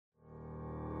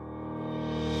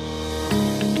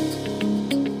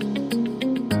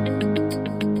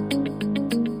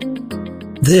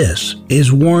This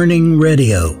is Warning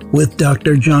Radio with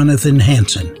Dr. Jonathan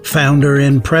Hansen, founder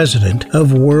and president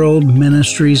of World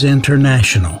Ministries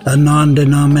International, a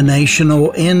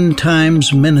non-denominational end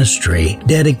times ministry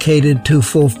dedicated to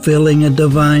fulfilling a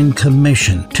divine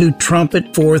commission to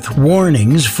trumpet forth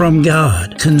warnings from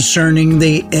God concerning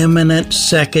the imminent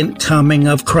second coming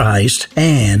of Christ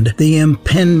and the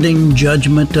impending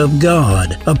judgment of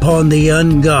God upon the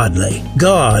ungodly.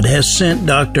 God has sent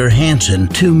Dr. Hansen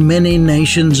to many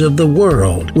nations of the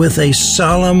world with a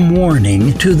solemn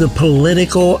warning to the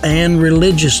political and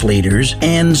religious leaders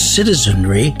and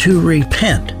citizenry to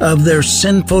repent of their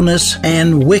sinfulness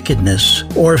and wickedness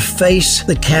or face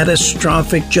the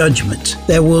catastrophic judgments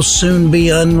that will soon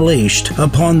be unleashed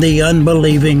upon the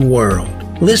unbelieving world.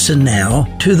 Listen now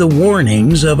to the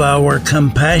warnings of our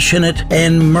compassionate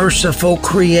and merciful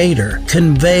Creator,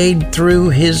 conveyed through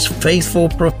His faithful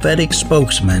prophetic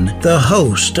spokesman, the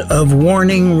host of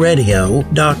Warning Radio,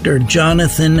 Dr.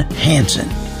 Jonathan Hansen.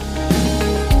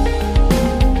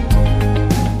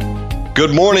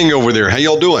 Good morning over there. How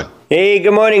y'all doing? Hey,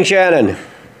 good morning, Shannon.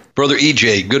 Brother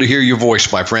EJ, good to hear your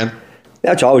voice, my friend.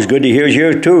 That's always good to hear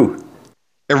you, too.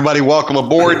 Everybody, welcome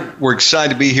aboard. We're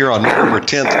excited to be here on November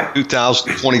 10th,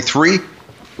 2023.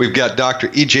 We've got Dr.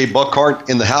 E.J. Buckhart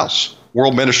in the house,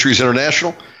 World Ministries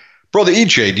International. Brother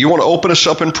E.J., do you want to open us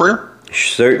up in prayer?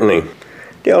 Certainly.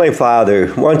 Dear Heavenly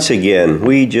Father, once again,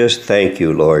 we just thank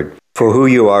you, Lord, for who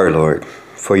you are, Lord,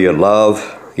 for your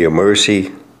love, your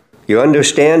mercy, your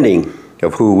understanding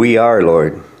of who we are,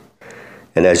 Lord.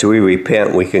 And as we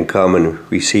repent, we can come and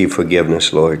receive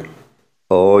forgiveness, Lord.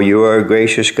 Oh, you are a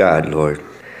gracious God, Lord.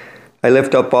 I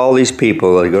lift up all these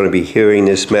people that are going to be hearing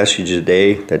this message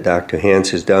today that Dr.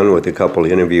 Hans has done with a couple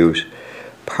of interviews.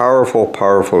 Powerful,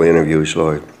 powerful interviews,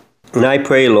 Lord. And I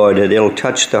pray, Lord, that it'll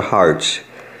touch their hearts.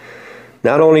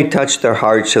 Not only touch their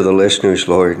hearts of the listeners,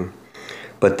 Lord,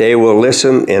 but they will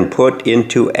listen and put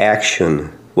into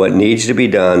action what needs to be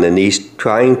done in these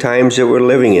trying times that we're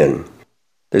living in.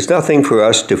 There's nothing for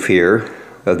us to fear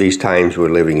of these times we're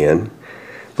living in.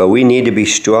 But we need to be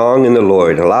strong in the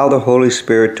Lord. Allow the Holy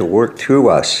Spirit to work through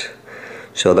us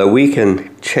so that we can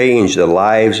change the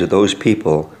lives of those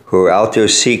people who are out there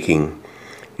seeking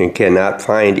and cannot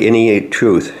find any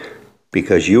truth,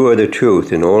 because you are the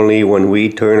truth. And only when we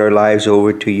turn our lives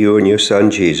over to you and your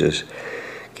Son Jesus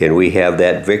can we have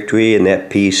that victory and that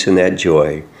peace and that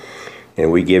joy. And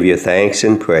we give you thanks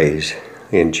and praise.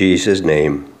 In Jesus'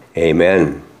 name,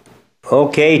 amen.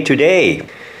 Okay, today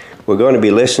we're going to be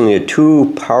listening to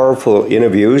two powerful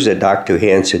interviews that Dr.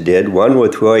 Hansen did. One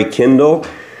with Kendall,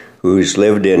 who's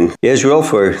lived in Israel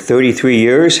for 33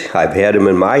 years. I've had him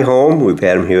in my home. We've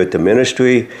had him here at the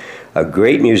ministry. A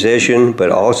great musician,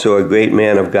 but also a great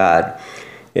man of God.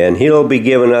 And he'll be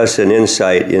giving us an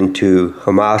insight into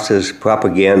Hamas's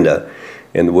propaganda,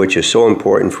 and which is so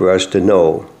important for us to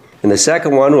know. And the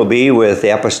second one will be with the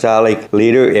Apostolic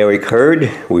leader, Hurd.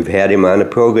 We've had him on the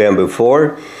program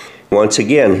before. Once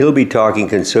again, he'll be talking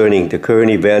concerning the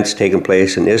current events taking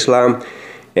place in Islam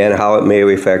and how it may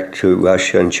affect to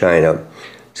Russia and China.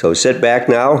 So sit back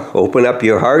now, open up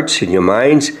your hearts and your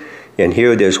minds, and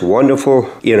hear this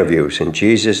wonderful interviews. In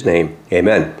Jesus' name,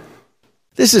 amen.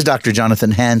 This is Dr.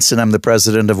 Jonathan Hansen. I'm the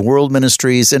president of World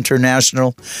Ministries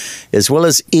International, as well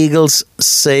as Eagles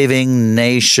Saving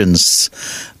Nations.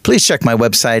 Please check my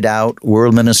website out,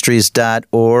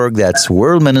 worldministries.org. That's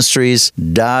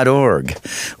worldministries.org.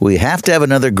 We have to have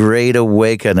another great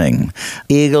awakening.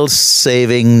 Eagles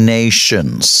Saving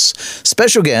Nations.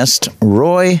 Special guest,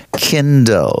 Roy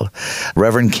Kendall.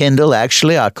 Reverend Kendall,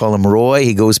 actually, I call him Roy.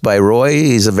 He goes by Roy.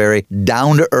 He's a very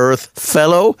down-to-earth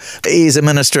fellow. He's a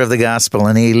minister of the gospel,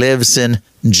 and he lives in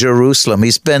Jerusalem.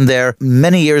 He's been there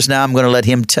many years now. I'm going to let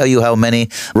him tell you how many.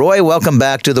 Roy, welcome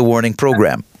back to the Warning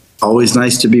Program. Always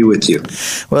nice to be with you.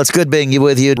 Well, it's good being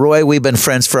with you. Roy, we've been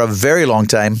friends for a very long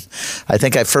time. I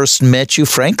think I first met you,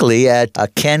 frankly, at a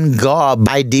Ken Gaub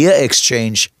idea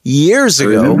exchange years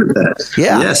ago. I remember that.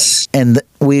 Yeah. Yes. And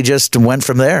we just went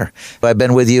from there. I've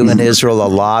been with you in Israel a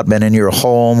lot, been in your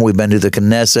home. We've been to the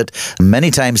Knesset many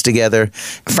times together.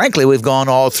 Frankly, we've gone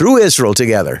all through Israel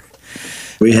together.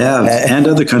 We have, and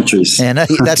other countries. And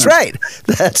that's right.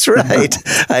 That's right.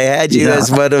 I had you as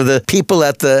one of the people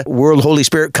at the World Holy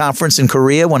Spirit Conference in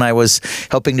Korea when I was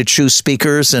helping to choose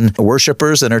speakers and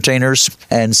worshipers, entertainers.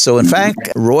 And so, in fact,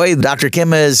 Roy, Dr.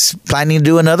 Kim is planning to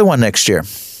do another one next year.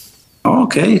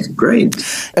 Okay, great.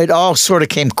 It all sort of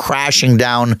came crashing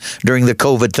down during the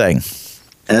COVID thing.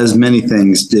 As many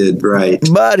things did, right.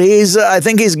 But I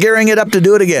think he's gearing it up to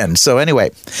do it again. So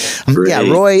anyway, yeah,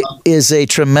 Roy is a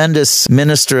tremendous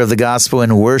minister of the gospel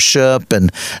in worship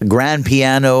and grand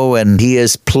piano, and he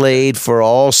has played for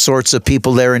all sorts of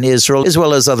people there in Israel, as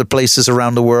well as other places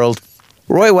around the world.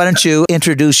 Roy, why don't you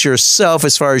introduce yourself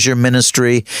as far as your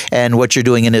ministry and what you're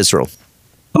doing in Israel?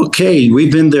 Okay,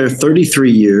 we've been there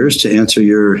 33 years, to answer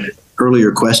your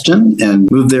earlier question,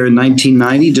 and moved there in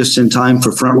 1990, just in time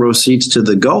for front row seats to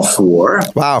the Gulf War.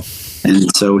 Wow.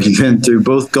 And so we've been through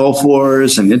both Gulf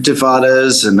Wars and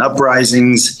intifadas and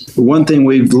uprisings. One thing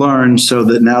we've learned, so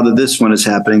that now that this one is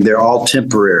happening, they're all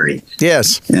temporary.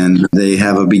 Yes. And they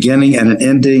have a beginning and an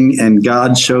ending, and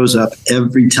God shows up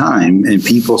every time, and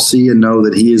people see and know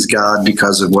that he is God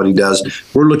because of what he does.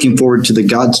 We're looking forward to the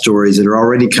God stories that are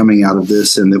already coming out of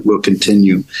this and that will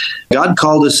continue. God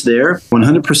called us there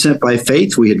 100% by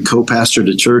faith. We had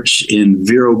co-pastored a church in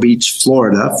Vero Beach,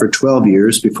 Florida for 12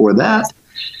 years before that.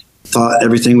 Thought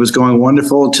everything was going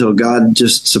wonderful until God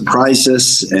just surprised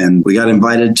us, and we got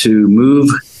invited to move,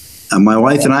 my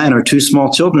wife and I and our two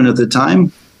small children at the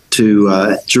time,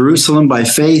 to Jerusalem by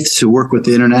faith to work with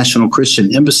the International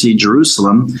Christian Embassy,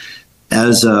 Jerusalem,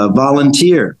 as a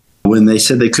volunteer. When they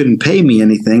said they couldn't pay me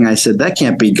anything, I said, that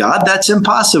can't be God. That's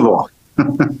impossible.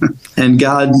 And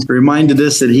God reminded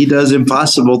us that he does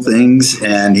impossible things,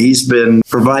 and he's been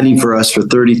providing for us for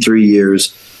 33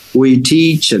 years. We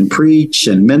teach and preach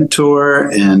and mentor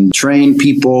and train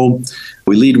people.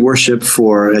 We lead worship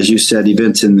for, as you said,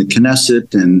 events in the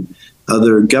Knesset and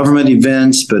other government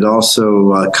events, but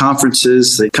also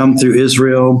conferences that come through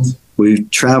Israel. We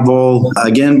travel,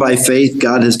 again, by faith.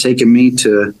 God has taken me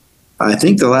to, I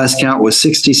think the last count was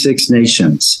 66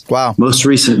 nations. Wow. Most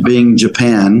recent being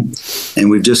Japan. And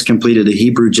we've just completed a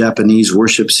Hebrew-Japanese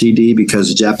worship CD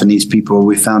because Japanese people,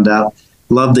 we found out,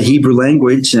 love the Hebrew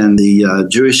language and the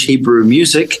Jewish Hebrew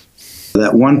music.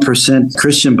 That 1%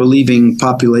 Christian believing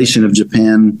population of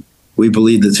Japan, we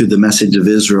believe that through the message of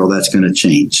Israel, that's going to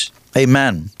change.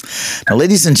 Amen. Now,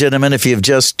 ladies and gentlemen, if you've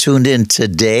just tuned in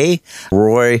today,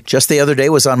 Roy, just the other day,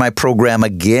 was on my program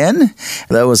again.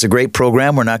 That was a great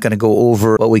program. We're not going to go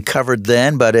over what we covered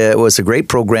then, but it was a great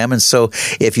program. And so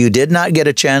if you did not get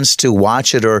a chance to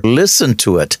watch it or listen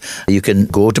to it, you can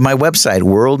go to my website,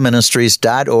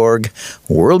 worldministries.org,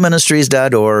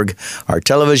 worldministries.org. Our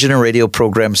television and radio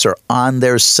programs are on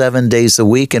there 7 days a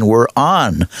week, and we're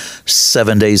on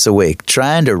 7 days a week,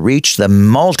 trying to reach the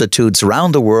multitudes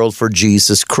around the world for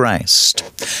Jesus Christ.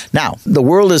 Now, the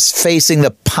world is facing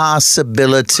the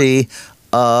possibility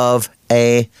of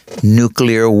a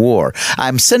nuclear war.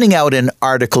 I'm sending out an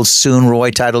article soon, Roy,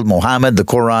 titled Mohammed, the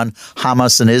Quran,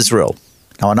 Hamas, and Israel.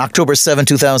 Now, on October 7,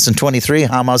 2023,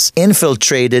 Hamas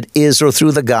infiltrated Israel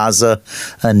through the Gaza,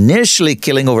 initially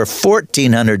killing over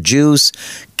 1,400 Jews,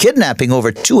 kidnapping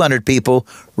over 200 people,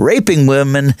 raping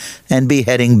women, and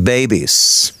beheading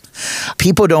babies.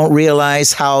 People don't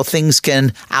realize how things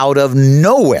can, out of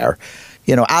nowhere,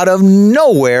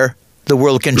 the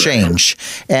world can change.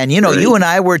 And, you and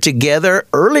I were together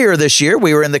earlier this year.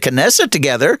 We were in the Knesset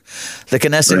together, the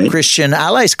Knesset Christian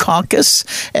Allies Caucus.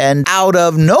 And out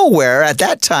of nowhere at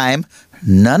that time,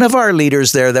 none of our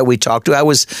leaders there that we talked to,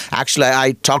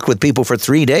 I talked with people for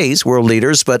 3 days, world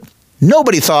leaders, but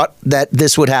nobody thought that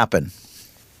this would happen.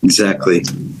 Exactly.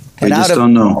 We just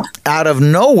don't know. Out of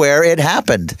nowhere, it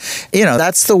happened.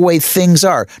 That's the way things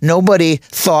are. Nobody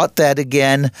thought that,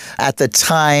 again, at the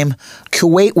time,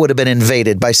 Kuwait would have been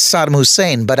invaded by Saddam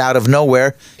Hussein, but out of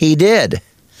nowhere, he did.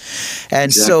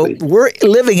 And so we're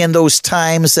living in those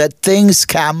times that things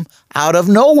come out of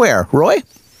nowhere. Roy?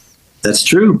 That's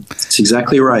true. That's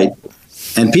exactly right.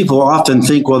 And people often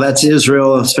think, well, that's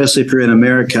Israel, especially if you're in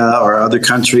America or other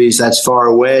countries, that's far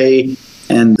away.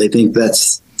 And they think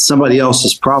that's somebody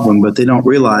else's problem, but they don't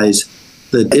realize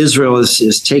that Israel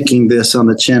is taking this on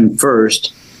the chin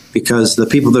first, because the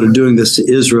people that are doing this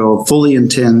to Israel fully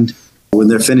intend, when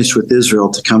they're finished with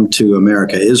Israel, to come to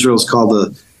America. Israel's called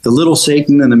the little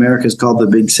Satan, and America's called the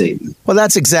big Satan. Well,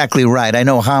 that's exactly right. I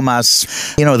know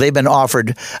Hamas, they've been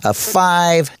offered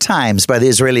 5 times by the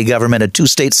Israeli government a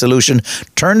 2-state solution,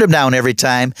 turned them down every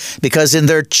time, because in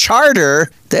their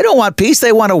charter, they don't want peace.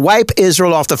 They want to wipe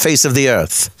Israel off the face of the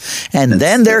earth. And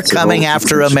then they're coming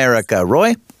after America.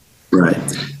 Roy? Right.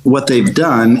 What they've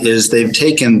done is they've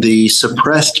taken the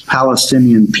suppressed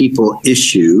Palestinian people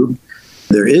issue.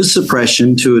 There is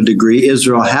suppression to a degree.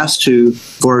 Israel has to,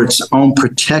 for its own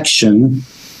protection,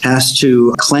 has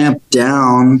to clamp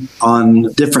down on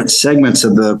different segments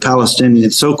of the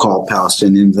Palestinian, so-called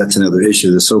Palestinians, that's another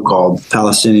issue, the so-called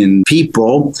Palestinian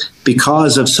people.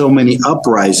 Because of so many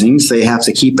uprisings, they have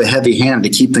to keep a heavy hand to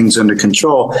keep things under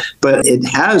control. But it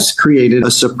has created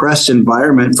a suppressed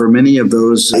environment for many of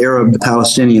those Arab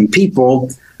Palestinian people.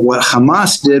 What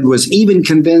Hamas did was even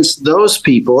convince those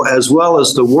people, as well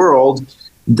as the world,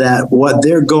 that what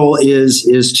their goal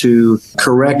is to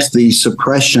correct the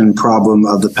suppression problem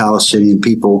of the Palestinian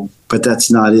people, but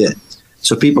that's not it.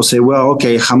 So people say, well,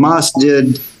 okay, Hamas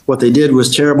did what they did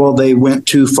was terrible. They went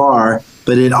too far,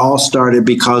 but it all started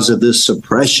because of this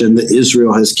suppression that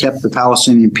Israel has kept the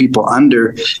Palestinian people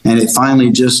under, and it finally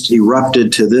just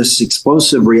erupted to this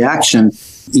explosive reaction.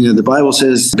 You know, the Bible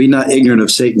says, be not ignorant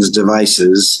of Satan's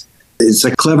devices. It's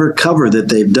a clever cover that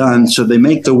they've done. So they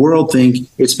make the world think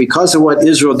it's because of what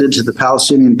Israel did to the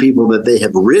Palestinian people that they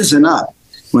have risen up.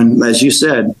 When, as you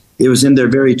said, it was in their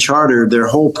very charter, their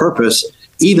whole purpose.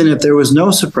 Even if there was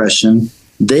no suppression,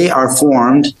 they are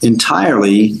formed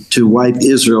entirely to wipe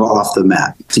Israel off the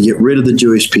map, to get rid of the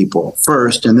Jewish people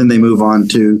first, and then they move on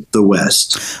to the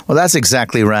West. Well, that's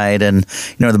exactly right. And,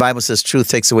 the Bible says truth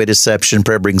takes away deception,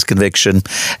 prayer brings conviction.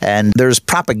 And there's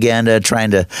propaganda trying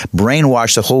to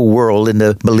brainwash the whole world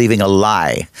into believing a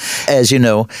lie. As you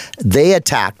know, they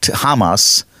attacked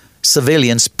Hamas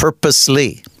civilians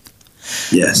purposely.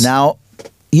 Yes. Now,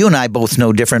 you and I both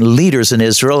know different leaders in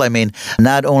Israel. I mean,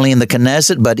 not only in the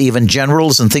Knesset, but even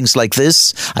generals and things like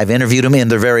this. I've interviewed them in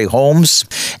their very homes.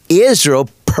 Israel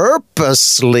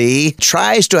purposely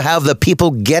tries to have the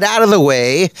people get out of the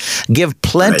way, give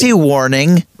plenty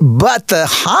warning, but the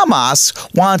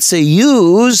Hamas wants to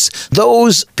use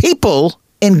those people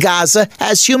in Gaza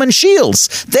as human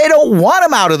shields. They don't want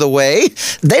them out of the way.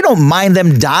 They don't mind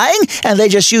them dying, and they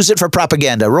just use it for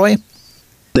propaganda. Roy?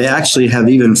 They actually have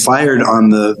even fired on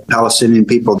the Palestinian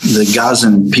people, the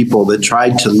Gazan people that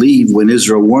tried to leave when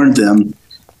Israel warned them.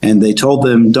 And they told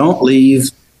them, don't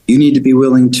leave. You need to be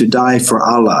willing to die for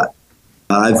Allah.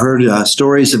 I've heard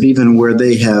stories of even where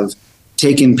they have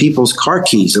taken people's car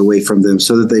keys away from them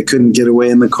so that they couldn't get away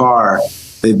in the car.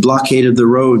 They've blockaded the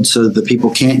road so that the people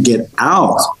can't get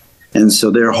out. And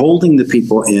so they're holding the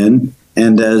people in.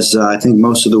 And as I think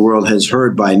most of the world has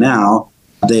heard by now,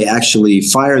 they actually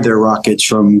fire their rockets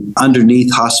from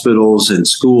underneath hospitals and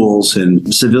schools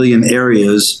and civilian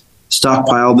areas,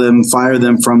 stockpile them, fire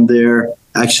them from there,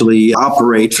 actually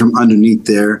operate from underneath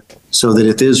there so that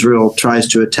if Israel tries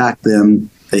to attack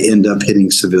them, they end up hitting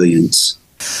civilians.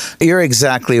 You're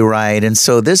exactly right. And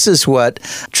so this is what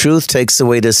truth takes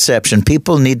away deception.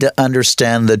 People need to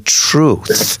understand the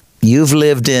truth. You've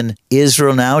lived in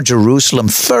Israel now, Jerusalem,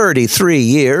 33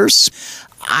 years.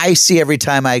 I see every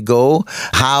time I go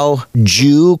how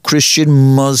Jew,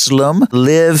 Christian, Muslim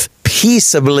live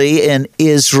peaceably in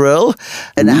Israel,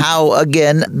 and how,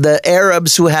 again, the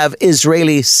Arabs who have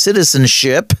Israeli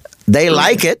citizenship, they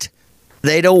like it.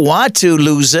 They don't want to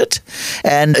lose it.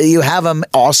 And you have them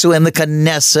also in the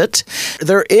Knesset.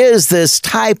 There is this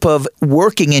type of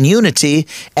working in unity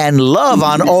and love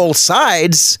on all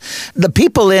sides. The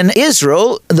people in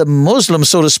Israel, the Muslims,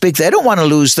 so to speak, they don't want to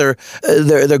lose their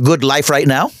good life right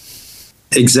now.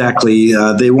 Exactly.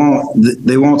 They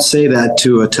won't say that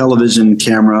to a television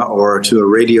camera or to a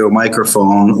radio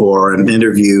microphone or an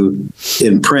interview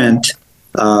in print.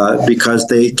 Because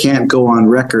they can't go on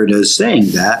record as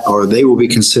saying that, or they will be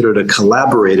considered a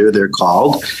collaborator, they're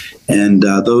called. And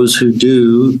those who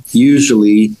do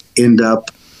usually end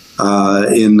up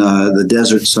in the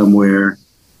desert somewhere.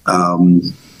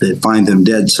 They find them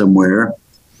dead somewhere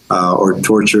or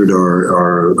tortured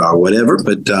or whatever.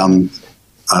 But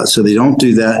so they don't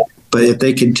do that. But if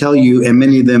they can tell you, and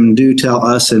many of them do tell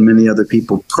us and many other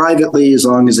people privately, as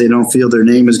long as they don't feel their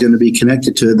name is going to be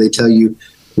connected to it, they tell you,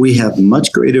 we have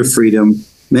much greater freedom,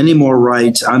 many more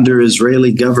rights under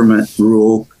Israeli government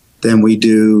rule than we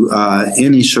do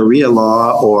any Sharia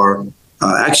law, or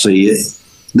actually,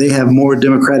 they have more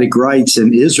democratic rights.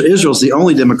 And Israel's the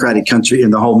only democratic country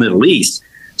in the whole Middle East.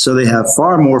 So they have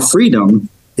far more freedom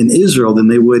in Israel than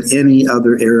they would any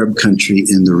other Arab country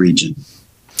in the region.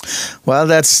 Well,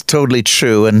 that's totally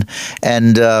true.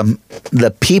 And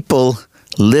the people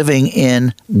living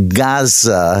in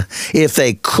Gaza, if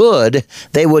they could,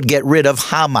 they would get rid of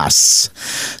Hamas.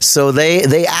 So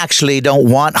they actually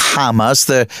don't want Hamas.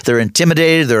 They're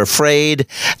intimidated, they're afraid,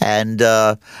 and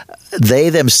they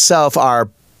themselves are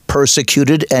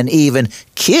persecuted and even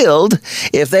killed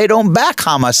if they don't back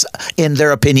Hamas, in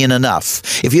their opinion, enough.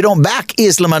 If you don't back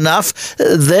Islam enough,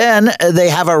 then they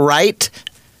have a right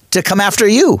to come after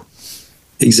you.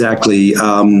 Exactly.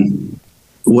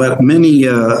 what many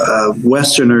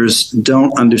Westerners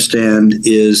don't understand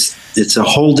is it's a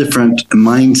whole different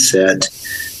mindset.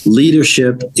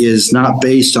 Leadership is not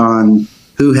based on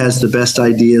who has the best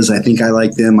ideas. I think I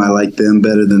like them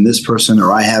better than this person,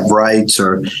 or I have rights,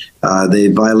 or they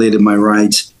violated my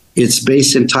rights. It's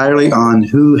based entirely on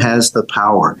who has the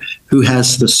power, who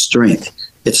has the strength.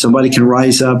 If somebody can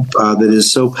rise up that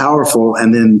is so powerful,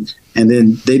 and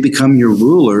then they become your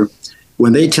ruler,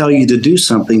 when they tell you to do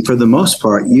something, for the most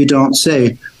part, you don't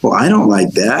say, well, I don't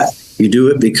like that. You do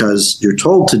it because you're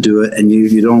told to do it, and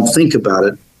you don't think about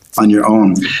it on your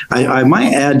own. I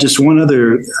might add just one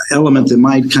other element that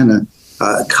might kind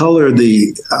of color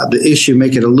the issue,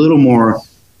 make it a little more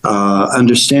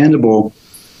understandable,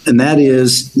 and that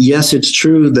is, yes, it's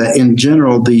true that in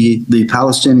general, the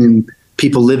Palestinian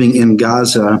people living in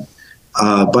Gaza,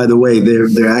 by the way,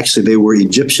 they were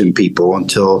Egyptian people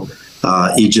until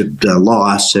Egypt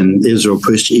lost, and Israel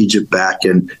pushed Egypt back,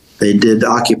 and they did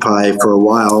occupy for a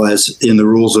while, as in the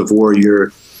rules of war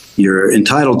you're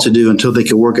entitled to do, until they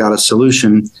could work out a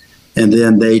solution. And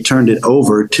then they turned it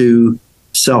over to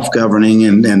self-governing,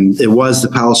 and it was the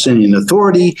Palestinian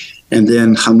Authority. And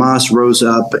then Hamas rose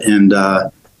up and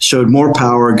showed more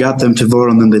power, got them to vote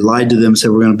on them. They lied to them,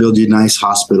 said, we're going to build you nice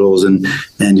hospitals, and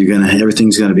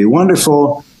everything's going to be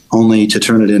wonderful, only to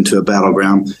turn it into a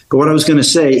battleground. But what I was going to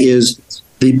say is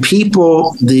the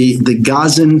people, the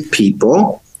Gazan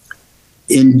people,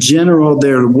 in general,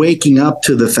 they're waking up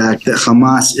to the fact that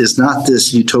Hamas is not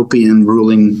this utopian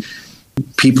ruling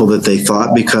people that they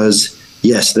thought, because,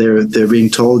 yes, they're being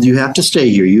told, you have to stay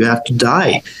here, you have to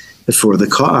die for the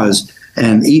cause.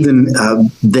 And even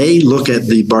they look at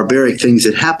the barbaric things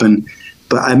that happen.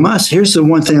 But here's the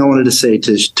one thing I wanted to say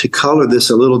to color this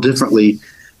a little differently.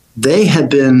 They had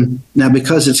been, now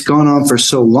because it's gone on for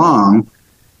so long,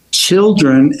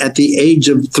 children at the age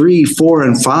of 3, 4,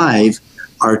 and 5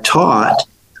 are taught,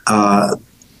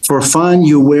 for fun,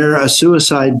 you wear a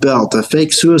suicide belt, a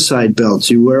fake suicide belt.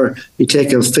 You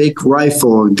take a fake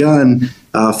rifle, a gun,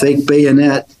 a fake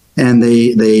bayonet, and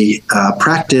they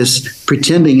practice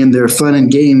pretending in their fun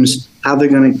and games how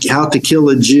to kill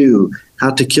a Jew,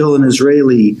 how to kill an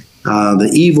Israeli, the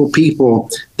evil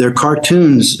people. Their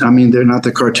cartoons, they're not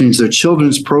the cartoons, they're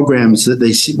children's programs that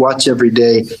they watch every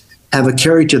day, have a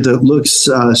character that looks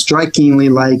strikingly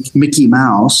like Mickey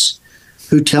Mouse,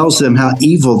 who tells them how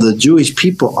evil the Jewish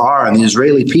people are and the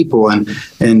Israeli people, and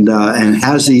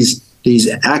has these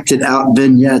acted out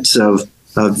vignettes of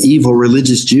evil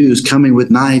religious Jews coming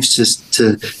with knives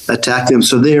to attack them.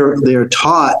 So they're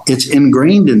taught, it's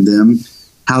ingrained in them,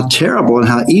 how terrible and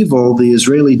how evil the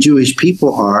Israeli Jewish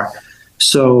people are.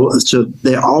 So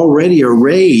they already are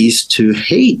raised to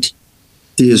hate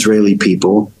the Israeli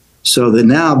people, so that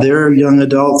now they're young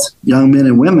adults, young men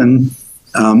and women.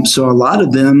 So a lot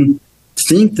of them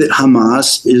think that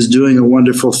Hamas is doing a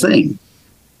wonderful thing.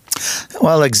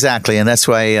 Well, exactly. And that's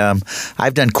why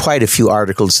I've done quite a few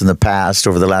articles in the past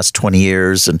over the last 20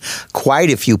 years and quite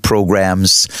a few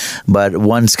programs, but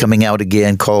one's coming out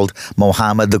again called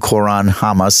Muhammad, the Quran,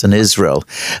 Hamas, and Israel.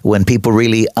 When people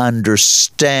really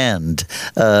understand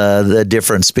the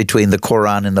difference between the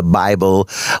Quran and the Bible,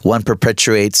 one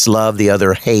perpetuates love, the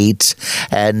other hate.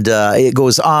 And it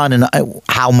goes on and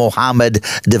how Muhammad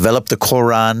developed the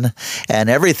Quran and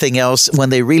everything else.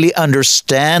 When they really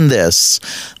understand this,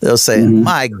 they'll say,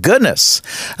 my goodness.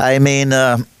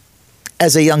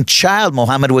 As a young child,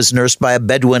 Muhammad was nursed by a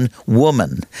Bedouin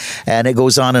woman. And it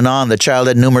goes on and on. The child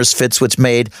had numerous fits, which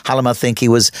made Halima think he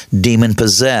was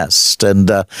demon-possessed.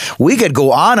 And we could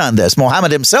go on this.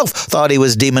 Muhammad himself thought he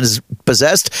was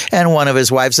demon-possessed. And one of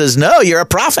his wives says, no, you're a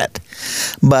prophet.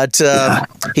 But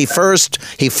he first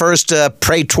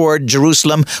prayed toward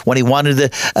Jerusalem when he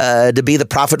wanted to be the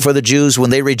prophet for the Jews.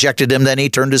 When they rejected him, then he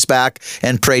turned his back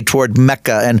and prayed toward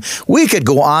Mecca. And we could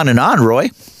go on and on, Roy.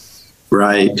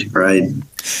 Right. And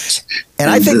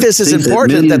I think this is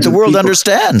important that the world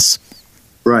understands.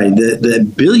 Right,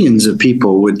 that billions of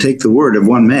people would take the word of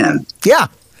one man. Yeah,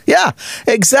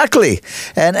 exactly.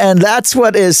 And that's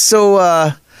what is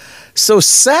so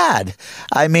sad.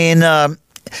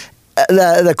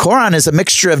 The Quran is a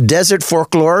mixture of desert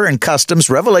folklore and customs,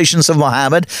 revelations of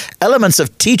Muhammad, elements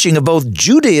of teaching of both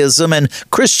Judaism and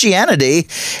Christianity.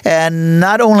 And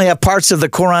not only have parts of the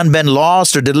Quran been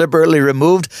lost or deliberately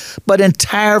removed, but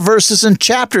entire verses and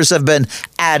chapters have been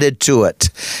added to it.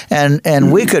 And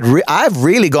I've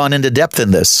really gone into depth in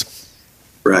this.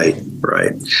 Right.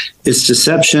 It's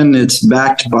deception. It's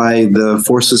backed by the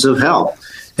forces of hell.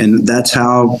 And that's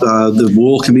how the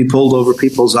wool can be pulled over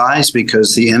people's eyes,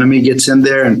 because the enemy gets in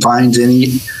there and finds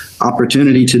any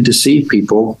opportunity to deceive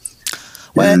people.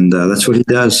 And that's what he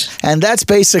does. And that's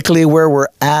basically where we're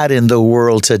at in the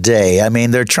world today. I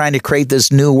mean, they're trying to create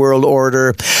this new world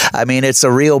order. I mean, it's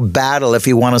a real battle, if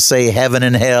you want to say heaven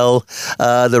and hell,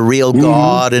 the real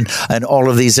God and all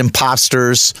of these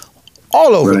imposters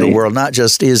all over the world, not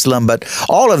just Islam, but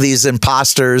all of these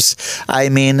imposters. I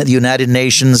mean, the United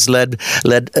Nations led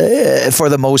for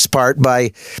the most part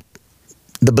by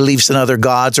the beliefs in other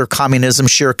gods or communism,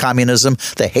 sheer communism,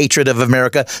 the hatred of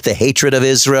America, the hatred of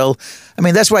Israel. I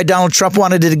mean, that's why Donald Trump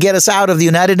wanted to get us out of the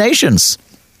United Nations.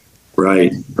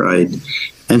 Right.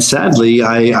 And sadly,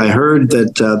 I heard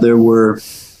that there were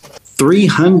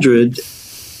 300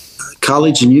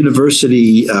 college and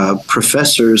university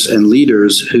professors and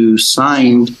leaders who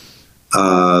signed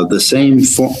the same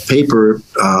paper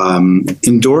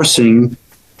endorsing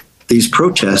these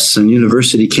protests on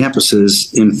university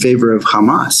campuses in favor of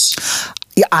Hamas.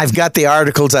 Yeah, I've got the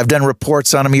articles. I've done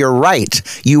reports on them. You're right.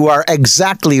 You are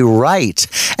exactly right.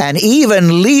 And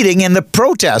even leading in the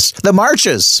protests, the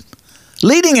marches,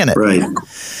 leading in it. Right.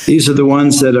 These are the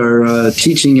ones that are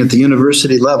teaching at the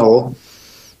university level,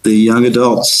 the young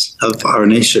adults of our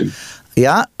nation.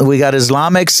 Yeah, we got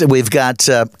Islamics, we've got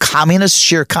communists,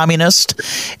 sheer communist,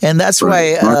 and that's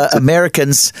why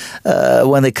Americans,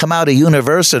 when they come out of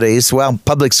universities, well,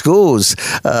 public schools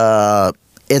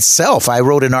itself, I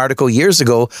wrote an article years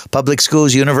ago, public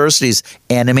schools, universities,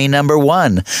 enemy number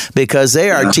one, because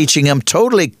they are teaching them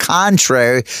totally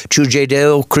contrary to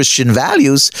Judeo-Christian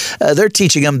values. They're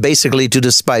teaching them basically to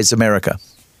despise America.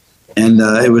 And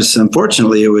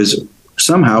unfortunately, it was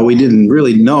somehow we didn't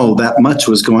really know that much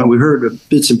was going on. We heard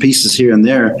bits and pieces here and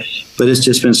there, but it's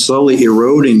just been slowly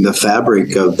eroding the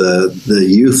fabric of the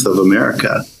youth of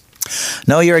America.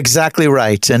 No, you're exactly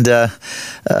right. And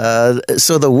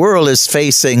so the world is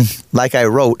facing, like I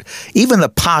wrote, even the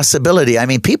possibility. I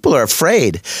mean, people are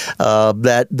afraid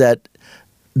that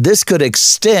this could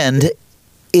extend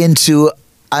into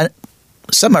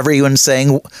some are even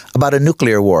saying about a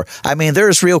nuclear war. I mean,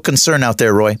 there's real concern out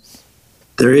there, Roy.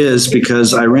 There is,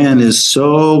 because Iran is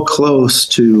so close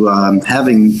to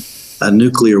having a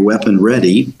nuclear weapon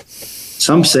ready.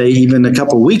 Some say even a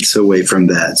couple weeks away from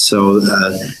that. So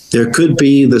there could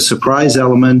be the surprise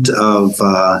element of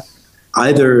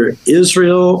either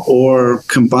Israel or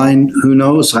combined, who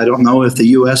knows? I don't know if the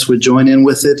U.S. would join in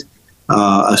with it,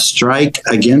 a strike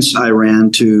against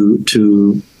Iran to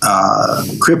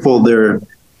cripple their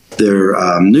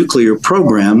nuclear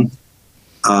program.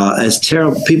 As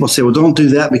terrible, people say, well, don't do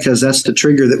that because that's the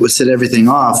trigger that would set everything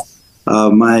off.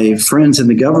 My friends in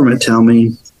the government tell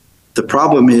me the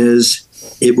problem is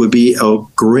it would be a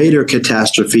greater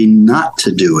catastrophe not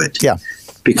to do it. Yeah.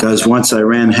 Because once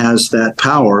Iran has that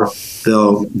power,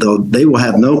 they will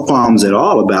have no qualms at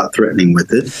all about threatening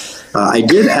with it. I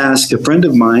did ask a friend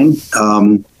of mine.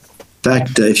 In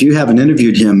fact, if you haven't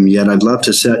interviewed him yet, I'd love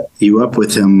to set you up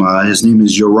with him. His name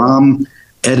is Yoram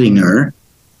Ettinger.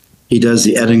 He does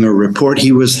the Ettinger Report.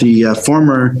 He was the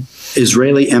former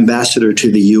Israeli ambassador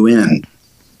to the UN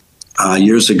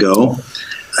years ago.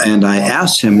 And I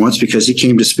asked him once, because he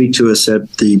came to speak to us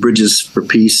at the Bridges for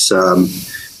Peace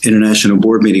International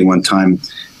Board meeting one time.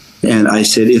 And I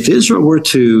said, if Israel were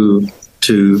to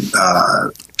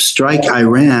strike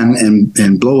Iran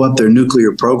and blow up their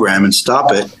nuclear program and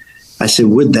stop it, I said,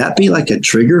 would that be like a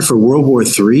trigger for World War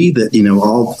III, that, you know,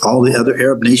 all the other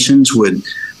Arab nations would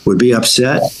be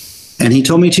upset? And he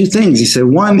told me two things. He said,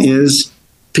 one is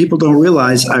people don't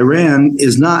realize Iran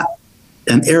is not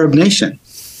an Arab nation.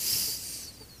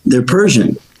 They're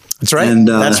Persian. That's right. And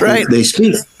that's right. They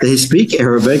speak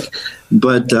Arabic,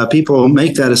 but people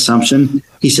make that assumption.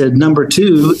 He said, number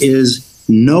two is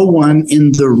no one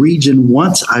in the region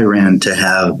wants Iran to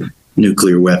have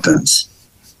nuclear weapons.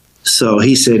 So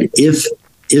he said, if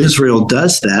Israel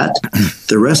does that,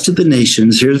 the rest of the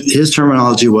nations, his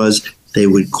terminology was, they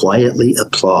would quietly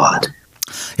applaud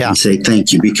and say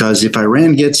thank you. Because if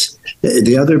Iran gets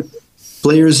the other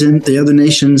players in the other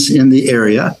nations in the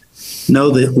area,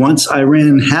 know that once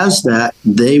Iran has that,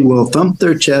 they will thump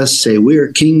their chest, say,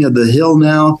 we're king of the hill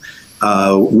now.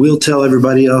 We'll tell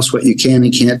everybody else what you can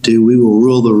and can't do. We will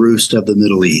rule the roost of the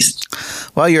Middle East.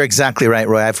 Well, you're exactly right,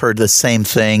 Roy. I've heard the same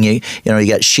thing. You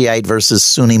got Shiite versus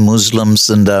Sunni Muslims,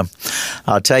 and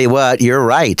I'll tell you what, you're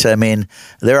right. I mean,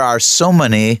 there are so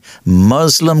many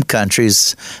Muslim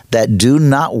countries that do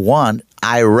not want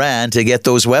Iran to get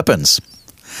those weapons.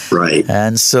 Right.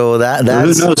 And so that's...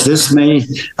 Who knows? This may...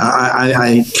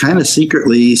 I kind of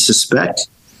secretly suspect,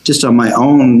 just on my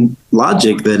own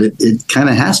logic, that it kind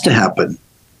of has to happen.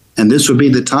 And this would be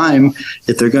the time,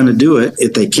 if they're going to do it,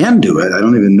 if they can do it. I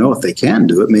don't even know if they can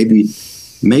do it. Maybe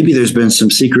maybe there's been some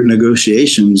secret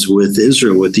negotiations with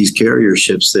Israel with these carrier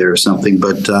ships there or something,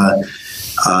 but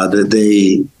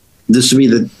this would be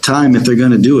the time, if they're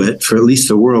going to do it, for at least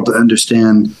the world to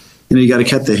understand, you got to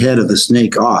cut the head of the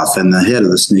snake off, and the head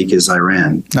of the snake is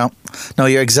Iran. No,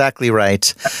 you're exactly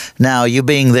right. Now, you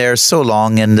being there so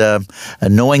long and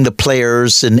knowing the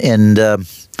players in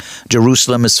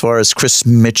Jerusalem as far as Chris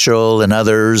Mitchell and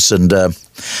others and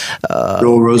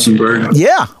Joel Rosenberg.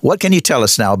 Yeah. What can you tell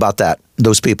us now about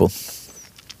those people?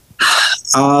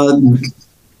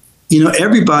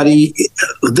 Everybody,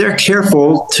 they're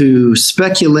careful to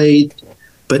speculate,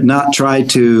 but not try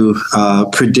to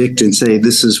predict and say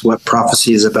this is what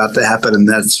prophecy is about to happen and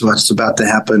that's what's about to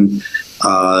happen.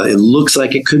 It looks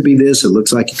like it could be this. It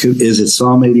looks like it could. Is it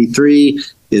Psalm 83?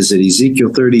 Is it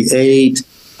Ezekiel 38?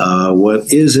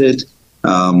 What is it?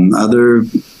 Other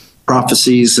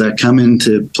prophecies come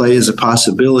into play as a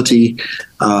possibility.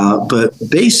 But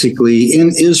basically,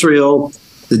 in Israel,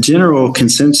 the general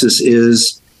consensus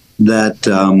is that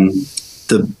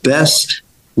the best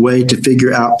way to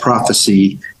figure out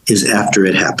prophecy is after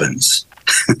it happens.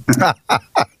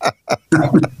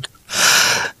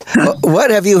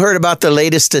 What have you heard about the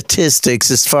latest statistics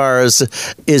as far as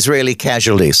Israeli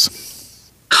casualties?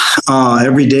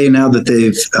 Every day now that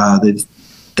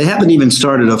they haven't even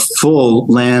started a full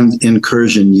land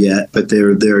incursion yet, but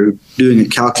they're doing a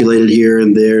calculated here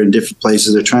and there in different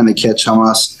places. They're trying to catch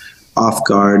Hamas off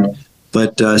guard.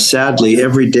 But sadly,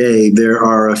 every day there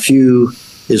are a few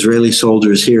Israeli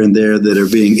soldiers here and there that are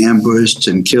being ambushed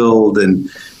and killed,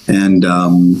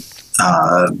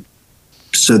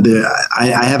 so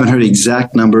I haven't heard the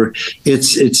exact number.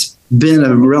 It's been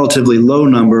a relatively low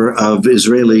number of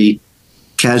Israeli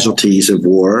casualties of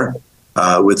war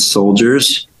with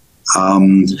soldiers,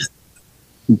 but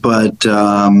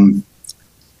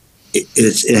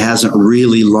it hasn't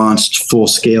really launched full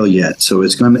scale yet. So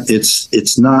it's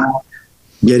not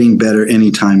getting better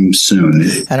anytime soon.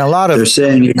 And they're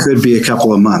saying it could be a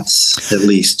couple of months at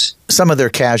least. Some of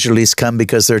their casualties come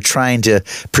because they're trying to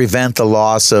prevent the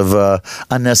loss of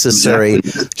unnecessary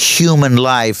human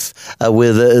life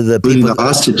with the people, the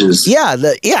hostages.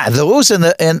 Those and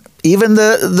even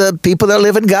the people that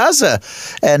live in Gaza,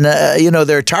 and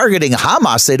they're targeting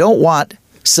Hamas. They don't want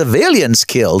civilians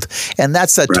killed, and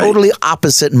that's a totally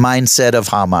opposite mindset of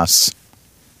Hamas.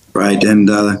 Right, and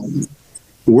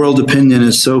world opinion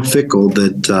is so fickle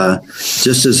that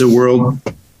just as the world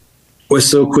was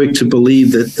so quick to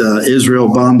believe that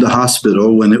Israel bombed a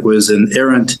hospital when it was an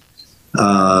errant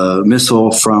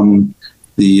missile from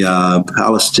the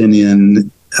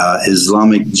Palestinian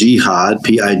Islamic Jihad,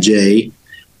 PIJ,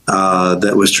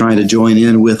 that was trying to join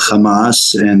in with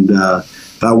Hamas, and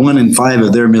about 1 in 5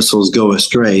 of their missiles go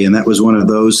astray, and that was one of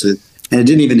those that. And it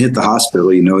didn't even hit the hospital,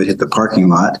 it hit the parking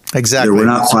lot. Exactly. There were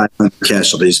not 500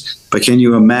 casualties. But can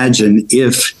you imagine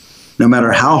if, no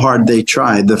matter how hard they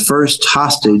tried, the first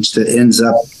hostage that ends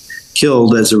up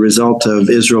killed as a result of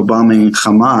Israel bombing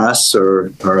Hamas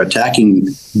or attacking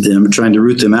them, trying to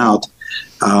root them out,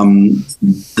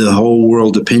 the whole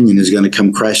world opinion is going to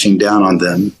come crashing down on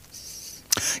them.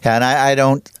 Yeah, and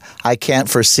I can't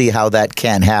foresee how that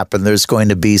can happen. There's going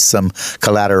to be some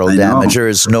collateral damage. There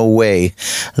is no way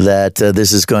that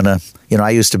this is going to,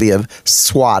 I used to be a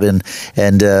SWAT and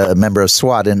a member of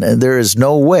SWAT, and there is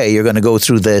no way you're going to go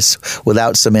through this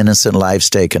without some innocent lives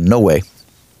taken. No way.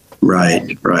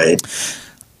 Right.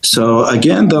 So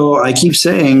again, though, I keep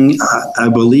saying I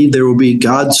believe there will be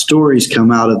God's stories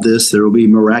come out of this. There will be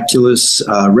miraculous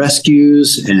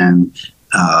rescues and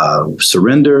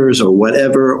surrenders or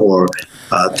whatever, or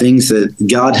things that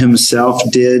God himself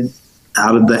did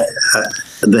out of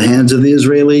the hands of the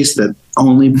Israelis, that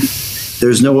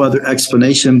there's no other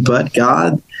explanation but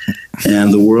God.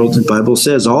 And the Bible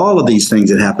says all of these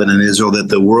things that happen in Israel, that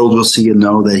the world will see and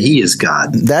know that he is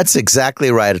God. That's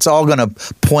exactly right. It's all going to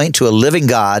point to a living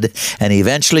God and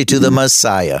eventually to the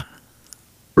Messiah.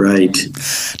 Right.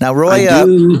 Now, Roy,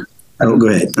 go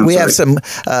ahead. Have some,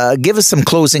 give us some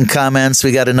closing comments.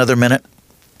 We got another minute.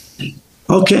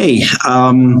 Okay.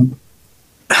 I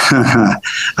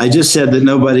just said that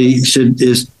nobody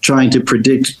is trying to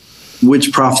predict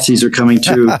which prophecies are coming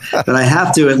true, but I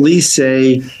have to at least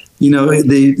say,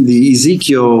 the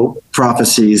Ezekiel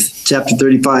prophecies, chapter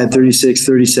 35, 36,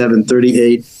 37,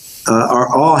 38,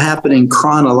 are all happening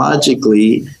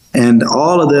chronologically, and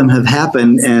all of them have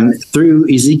happened, and through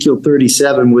Ezekiel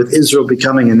 37, with Israel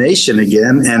becoming a nation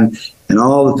again, and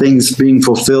all the things being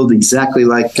fulfilled exactly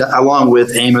like, along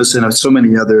with Amos and so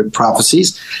many other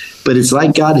prophecies. But it's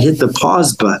like God hit the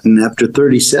pause button after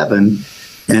 37,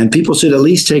 and people should at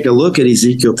least take a look at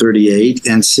Ezekiel 38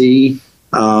 and see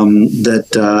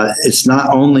that it's not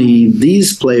only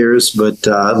these players, but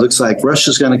it looks like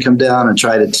Russia's going to come down and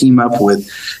try to team up with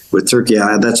Turkey.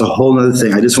 That's a whole other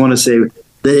thing. I just want to say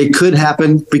that it could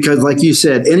happen because, like you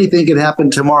said, anything could happen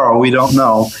tomorrow. We don't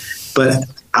know. But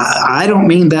I don't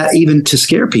mean that even to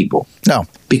scare people. No.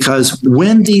 Because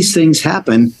when these things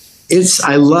happen,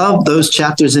 I love those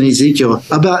chapters in Ezekiel.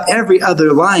 About every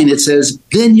other line, it says,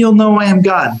 then you'll know I am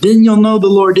God. Then you'll know the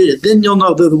Lord did it. Then you'll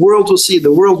know the world will see,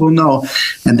 the world will know.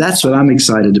 And that's what I'm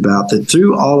excited about, that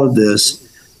through all of this,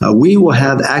 we will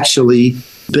have actually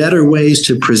better ways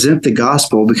to present the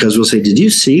gospel, because we'll say, did you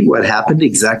see what happened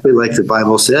exactly like the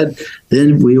Bible said?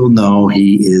 Then we will know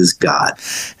he is God.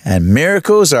 And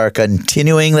miracles are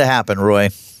continuing to happen, Roy.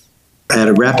 At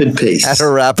a rapid pace. At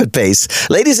a rapid pace.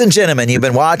 Ladies and gentlemen, you've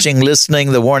been watching,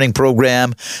 listening, the Warning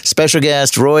Program. Special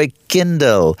guest, Roy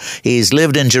Kendall. He's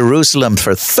lived in Jerusalem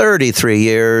for 33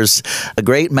 years. A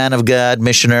great man of God,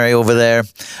 missionary over there.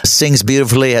 Sings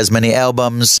beautifully, has many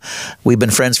albums. We've been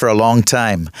friends for a long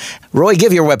time. Roy,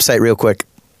 give your website real quick.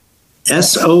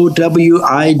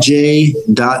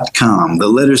 SOWIJ.com. The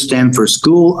letters stand for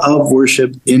School of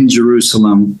Worship in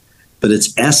Jerusalem, but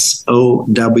it's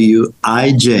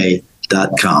SOWIJ.com.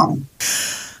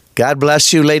 God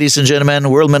bless you, ladies and gentlemen.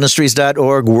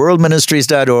 WorldMinistries.org,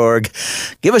 WorldMinistries.org.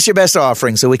 Give us your best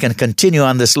offering so we can continue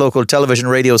on this local television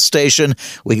radio station.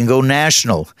 We can go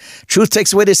national. Truth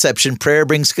takes away deception. Prayer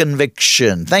brings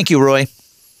conviction. Thank you, Roy.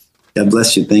 God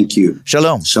bless you. Thank you.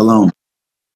 Shalom. Shalom.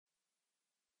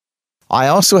 I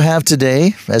also have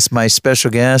today as my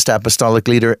special guest, Apostolic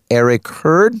leader Eric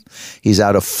Hurd. He's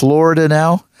out of Florida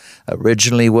now.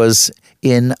 Originally was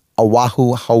in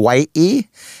Oahu, Hawaii.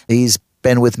 He's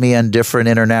been with me on different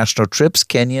international trips,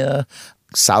 Kenya,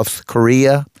 South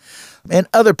Korea, and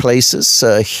other places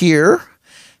here.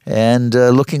 And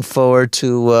looking forward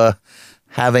to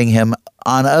having him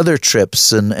on other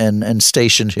trips and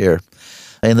stationed here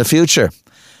in the future.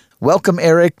 Welcome,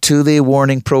 Eric, to the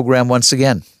Warning Program once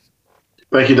again.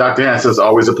 Thank you, Dr. Hansen. It's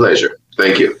always a pleasure.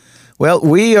 Thank you. Well,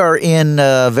 we are in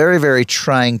very, very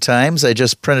trying times. I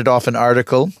just printed off an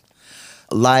article.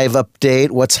 Live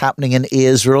update, what's happening in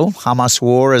Israel. Hamas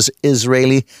war as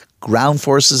Israeli ground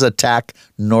forces attack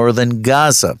northern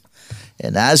Gaza.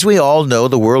 And as we all know,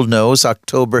 the world knows,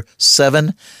 October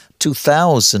 7,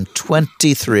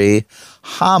 2023,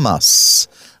 Hamas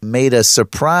made a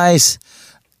surprise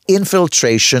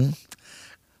infiltration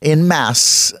in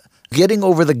mass, getting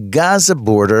over the Gaza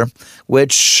border,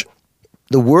 which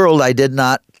the world, I did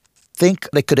not think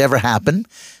it could ever happen,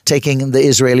 taking the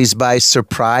Israelis by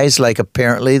surprise like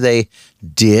apparently they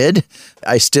did.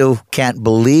 I still can't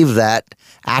believe that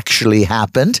actually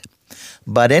happened.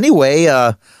 But anyway,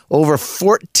 over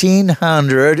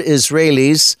 1,400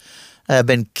 Israelis have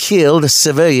been killed,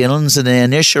 civilians, in the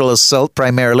initial assault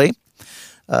primarily.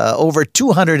 Over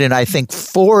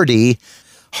 240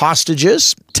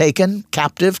 hostages taken,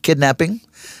 captive, kidnapping.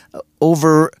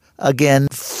 Over again,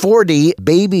 40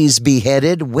 babies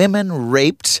beheaded, women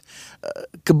raped,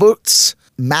 kibbutz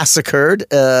massacred.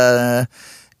 And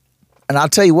I'll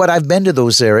tell you what, I've been to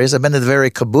those areas. I've been to the very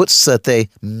kibbutz that they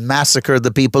massacred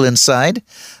the people inside.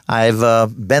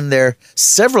 I've been there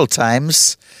several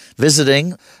times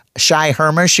visiting Shai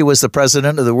Hermer. She was the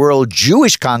president of the World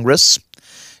Jewish Congress,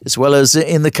 as well as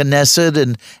in the Knesset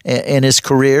and in his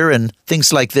career and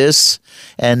things like this.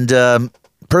 And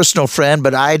personal friend,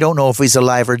 but I don't know if he's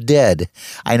alive or dead.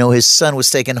 I know his son was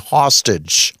taken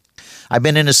hostage. I've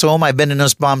been in his home. I've been in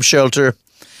his bomb shelter.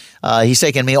 He's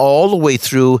taken me all the way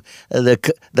through the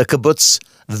kibbutz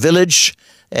village.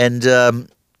 And I'll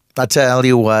tell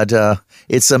you what,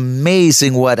 it's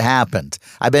amazing what happened.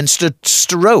 I've been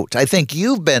Sderot. I think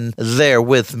you've been there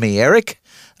with me, Eric.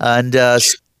 And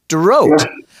Sderot,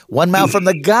 1 mile from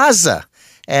the Gaza.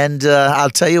 And I'll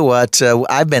tell you what,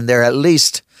 I've been there at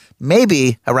least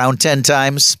maybe around 10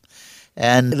 times,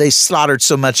 and they slaughtered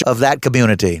so much of that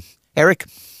community. Eric?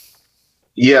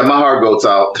 Yeah, my heart goes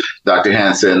out, Dr.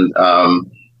 Hansen,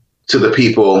 to the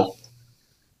people.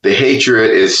 The hatred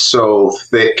is so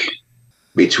thick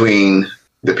between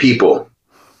the people.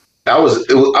 I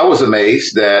was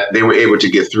amazed that they were able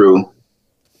to get through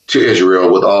to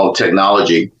Israel with all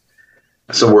technology.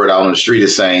 Some word out on the street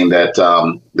is saying that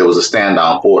there was a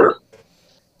stand-down order.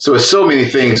 So there's so many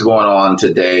things going on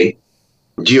today,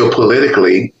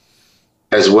 geopolitically,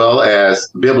 as well as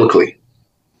biblically.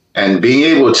 And being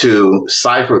able to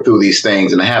cipher through these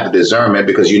things and have the discernment,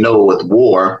 because you know with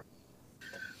war,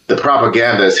 the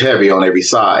propaganda is heavy on every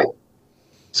side.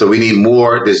 So we need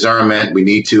more discernment. We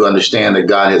need to understand that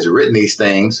God has written these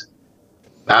things.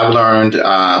 I've learned,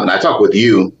 and I talked with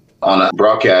you on a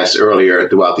broadcast earlier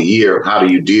throughout the year, how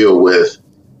do you deal with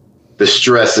the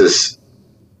stresses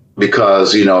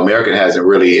because, America hasn't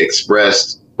really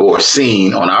expressed or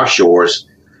seen on our shores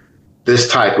this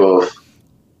type of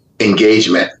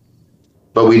engagement,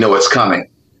 but we know it's coming.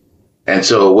 And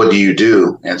so what do you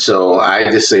do? And so I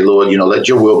just say, Lord, let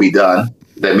your will be done.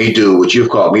 Let me do what you've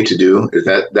called me to do.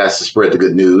 That's to spread the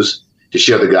good news, to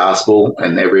share the gospel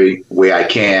in every way I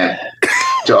can,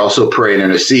 to also pray and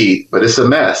intercede. But it's a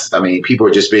mess. I mean, people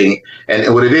are just being,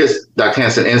 and what it is, Dr.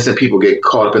 Hansen, innocent people get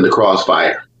caught up in the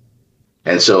crossfire.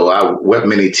 And so I wept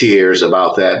many tears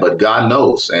about that, but God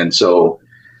knows. And so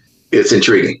it's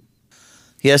intriguing.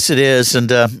 Yes, it is.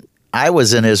 And I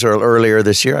was in Israel earlier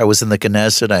this year. I was in the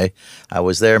Knesset. I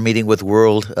was there meeting with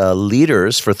world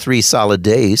leaders for 3 solid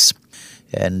days.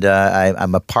 And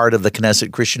I'm a part of the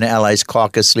Knesset Christian Allies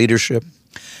Caucus leadership.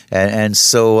 And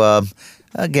so,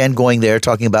 again, going there,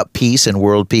 talking about peace and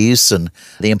world peace and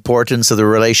the importance of the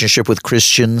relationship with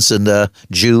Christians and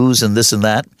Jews and this and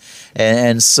that.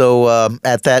 And so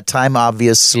at that time,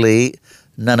 obviously,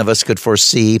 none of us could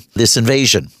foresee this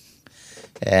invasion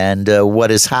and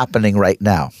what is happening right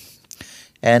now.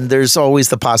 And there's always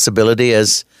the possibility,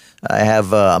 as I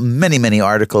have many, many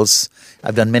articles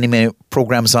I've done many, many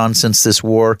programs on since this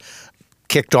war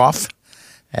kicked off,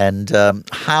 and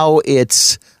how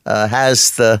it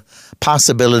has the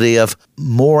possibility of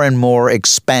more and more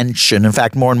expansion. In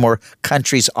fact, more and more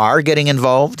countries are getting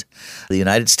involved. The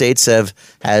United States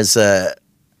has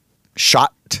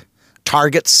shot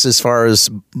targets as far as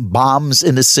bombs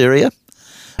into Syria,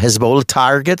 Hezbollah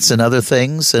targets and other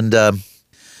things. And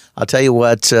I'll tell you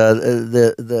what,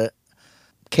 the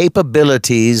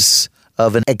capabilities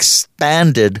of an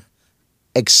extended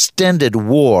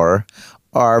war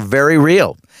are very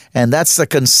real. And that's the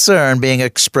concern being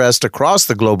expressed across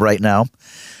the globe right now,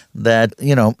 that,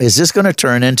 is this going to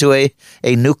turn into a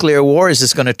nuclear war? Is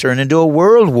this going to turn into a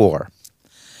world war?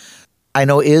 I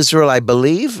know Israel, I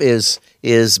believe, is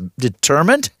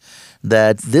determined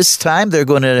that this time they're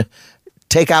going to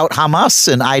take out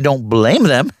Hamas, and I don't blame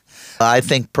them. I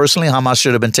think personally Hamas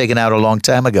should have been taken out a long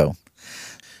time ago.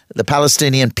 The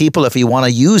Palestinian people, if you want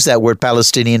to use that word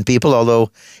Palestinian people,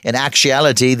 although in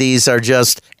actuality these are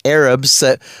just Arabs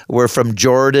that were from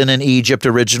Jordan and Egypt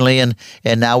originally, and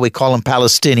now we call them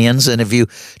Palestinians. And if you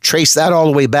trace that all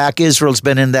the way back, Israel's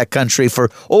been in that country for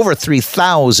over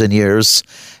 3,000 years,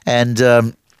 and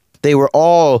they were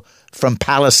all from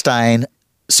Palestine,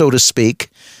 so to speak.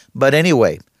 But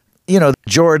anyway,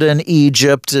 Jordan,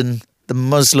 Egypt, and the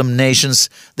Muslim nations,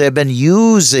 they've been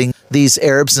using these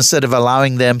Arabs instead of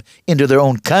allowing them into their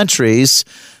own countries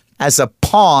as a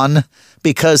pawn,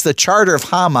 because the charter of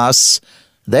Hamas,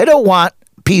 they don't want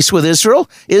peace with Israel.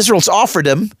 Israel's offered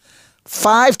them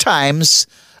 5 times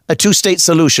a 2-state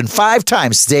solution. 5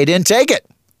 times. They didn't take it.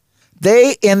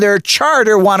 They, in their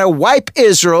charter, want to wipe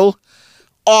Israel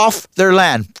off their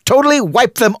land, totally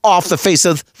wipe them off the face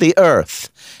of the earth.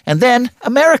 And then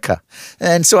America.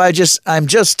 And so I just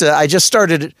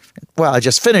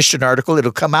finished an article.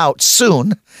 It'll come out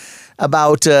soon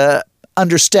about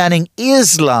understanding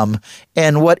Islam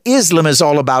and what Islam is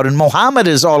all about and Muhammad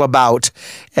is all about,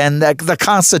 and the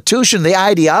Constitution, the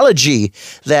ideology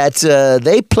that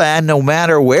they plan no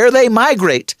matter where they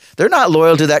migrate. They're not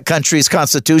loyal to that country's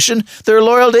constitution. They're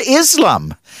loyal to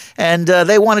Islam. And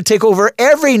they want to take over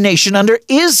every nation under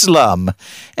Islam.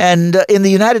 And in the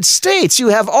United States, you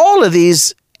have all of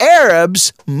these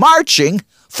Arabs marching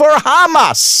for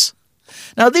Hamas.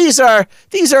 Now, these are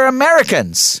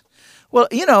Americans. Well,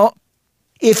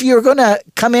 if you're going to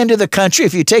come into the country,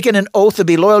 if you've taken an oath to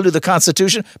be loyal to the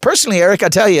Constitution, personally, Eric, I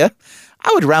tell you,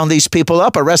 I would round these people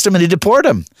up, arrest them, and deport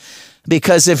them.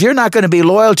 Because if you're not going to be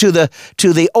loyal to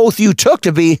the oath you took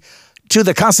to be to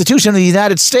the Constitution of the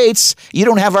United States, you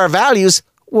don't have our values,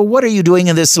 well, what are you doing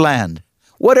in this land?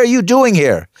 What are you doing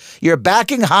here? You're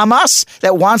backing Hamas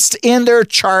that wants to, in their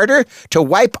charter, to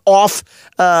wipe off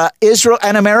Israel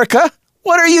and America?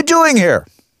 What are you doing here?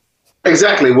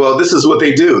 Exactly. Well, this is what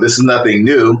they do. This is nothing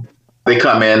new. They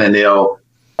come in and they'll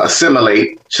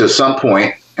assimilate to some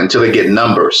point until they get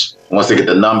numbers. Once they get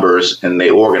the numbers and they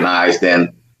organize,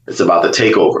 then it's about the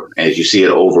takeover. As you see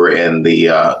it over in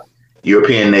the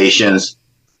European nations,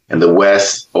 in the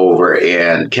West, over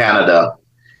in Canada,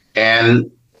 and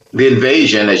the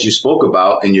invasion, as you spoke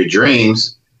about in your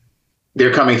dreams,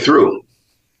 they're coming through.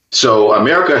 So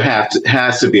Americans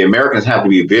have to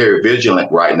be very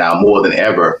vigilant right now, more than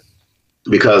ever,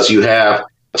 because you have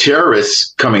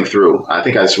terrorists coming through. I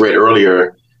think I just read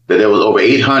earlier that there was over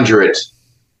 800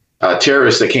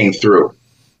 terrorists that came through.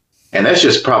 And that's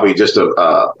just probably just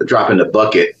a drop in the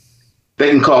bucket. They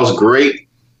can cause great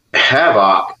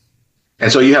havoc.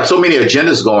 And so you have so many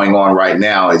agendas going on right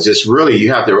now. It's just really,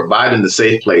 you have to abide in the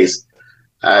safe place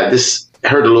this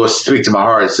heard the Lord speak to my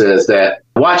heart. It says that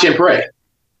watch and pray.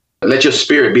 Let your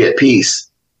spirit be at peace,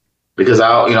 because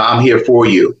I'm here for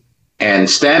you, and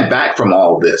stand back from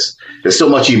all this. There's so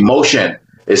much emotion.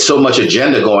 There's so much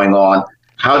agenda going on.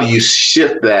 How do you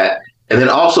shift that? And then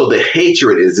also the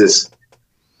hatred is this.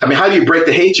 I mean, how do you break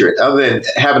the hatred other than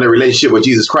having a relationship with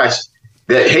Jesus Christ?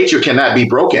 That hatred cannot be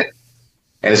broken,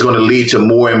 and it's going to lead to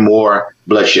more and more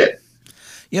bloodshed.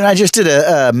 I just did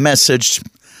a message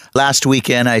last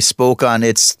weekend. I spoke on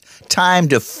it's time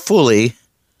to fully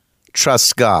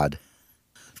trust God.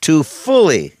 To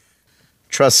fully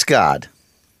trust God.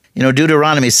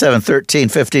 Deuteronomy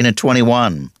 7:13, 15, and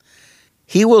 21.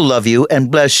 He will love you and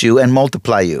bless you and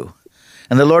multiply you,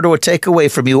 and the Lord will take away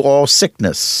from you all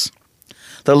sickness.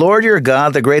 The Lord your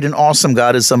God, the great and awesome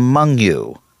God, is among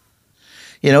you.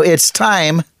 It's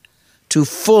time to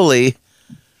fully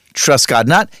trust God.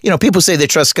 Not, people say they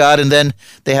trust God and then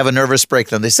they have a nervous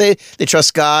breakdown. They say they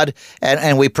trust God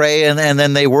and we pray and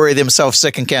then they worry themselves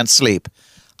sick and can't sleep.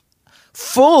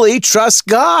 Fully trust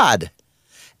God.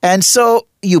 And so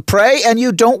you pray and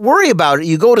you don't worry about it.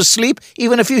 You go to sleep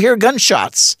even if you hear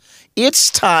gunshots. It's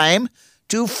time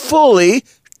to fully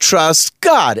trust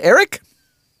God. Eric?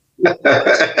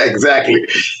 Exactly.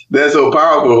 That's so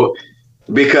powerful,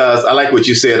 because I like what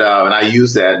you said, and I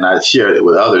use that and I share it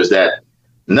with others, that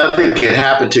nothing can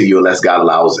happen to you unless God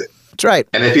allows it. That's right.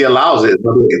 And if he allows it,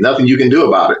 there's nothing you can do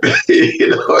about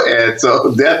it. And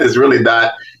so death is really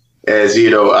not as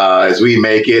we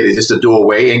make it. It's just a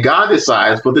doorway, and God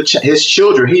decides for his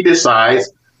children. He decides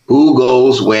who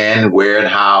goes when, where, and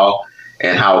how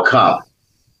come.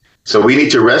 So we need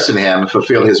to rest in him and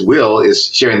fulfill his will, is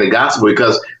sharing the gospel,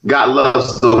 because God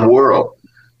loves the world.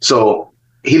 So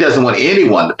he doesn't want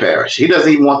anyone to perish. He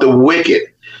doesn't even want the wicked.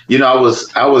 I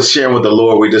was sharing with the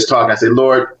Lord. We just talking. I said,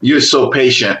 Lord, you're so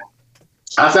patient.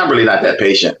 I said, I'm really not that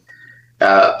patient.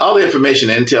 All the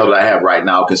information and intel that I have right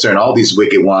now concerning all these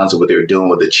wicked ones and what they're doing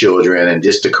with the children and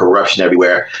just the corruption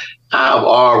everywhere, I've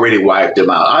already wiped them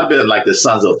out. I've been like the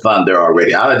sons of thunder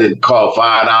already. I didn't call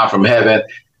fire down from heaven.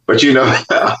 But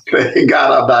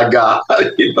God, I'm not God.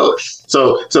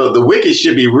 So the wicked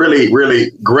should be really,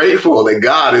 really grateful that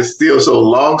God is still so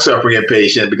long-suffering and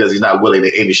patient, because he's not willing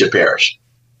that any should perish.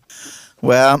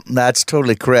 Well, that's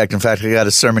totally correct. In fact, I got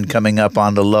a sermon coming up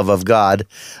on the love of God,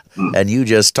 and you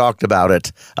just talked about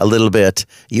it a little bit.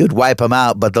 You'd wipe them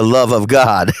out, but the love of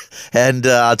God. And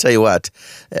I'll tell you what,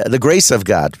 the grace of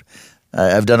God.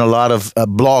 I've done a lot of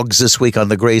blogs this week on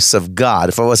the grace of God.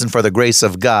 If it wasn't for the grace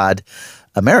of God,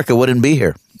 America wouldn't be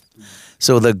here.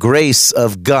 So the grace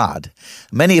of God.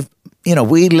 Many,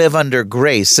 we live under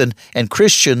grace, and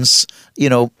Christians,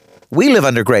 we live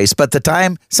under grace, but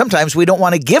sometimes we don't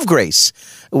want to give grace.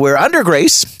 We're under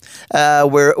grace.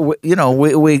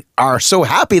 We are so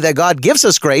happy that God gives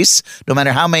us grace, no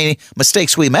matter how many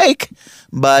mistakes we make,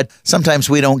 but sometimes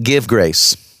we don't give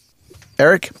grace.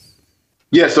 Eric?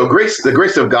 Yeah, so the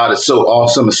grace of God is so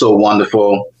awesome and so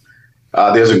wonderful.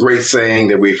 There's a great saying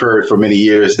that we've heard for many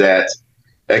years, that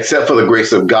except for the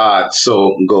grace of God,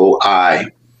 so go I.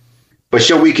 But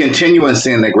shall we continue in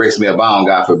sin that grace may abound?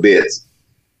 God forbids.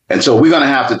 And so we're going to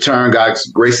have to turn. God's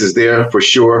grace is there for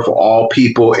sure for all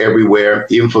people everywhere,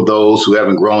 even for those who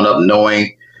haven't grown up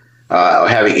knowing,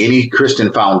 having any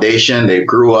Christian foundation. They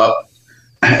grew up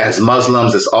as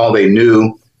Muslims. That's all they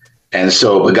knew. And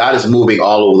so, but God is moving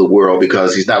all over the world,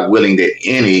 because he's not willing that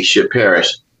any should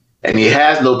perish. And he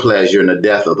has no pleasure in the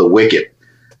death of the wicked.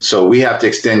 So we have to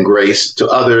extend grace to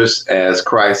others as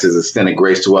Christ has extended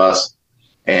grace to us.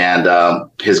 And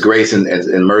his grace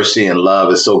and mercy and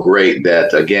love is so great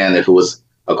that, again, if it was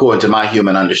according to my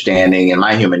human understanding and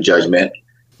my human judgment,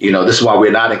 this is why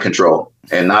we're not in control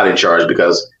and not in charge,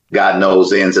 because God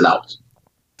knows the ins and outs.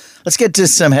 Let's get to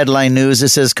some headline news. It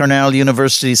says Cornell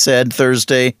University said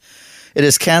Thursday it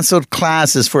has canceled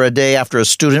classes for a day after a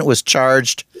student was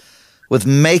charged with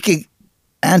making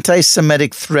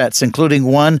anti-Semitic threats, including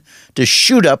one to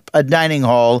shoot up a dining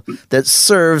hall that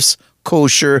serves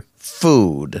kosher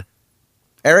food.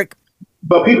 Eric?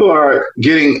 But people are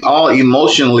getting all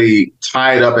emotionally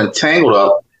tied up and tangled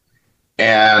up.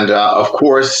 And of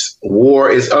course,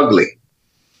 war is ugly.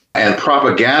 And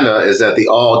propaganda is at the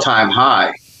all-time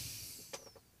high.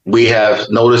 We have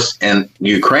noticed in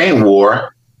Ukraine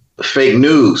war, fake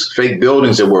news, fake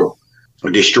buildings that were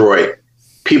destroyed,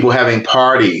 people having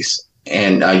parties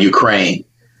in Ukraine.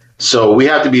 So we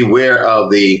have to be aware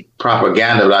of the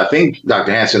propaganda. But I think,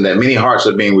 Dr. Hansen, that many hearts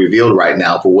are being revealed right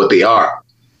now for what they are.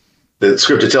 The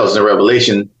scripture tells us in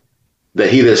Revelation that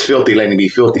he that's filthy, let him be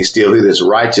filthy still. He that's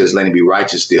righteous, let him be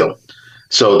righteous still.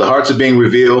 So the hearts are being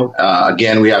revealed.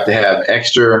 Again, we have to have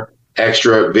extra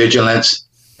vigilance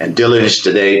and diligence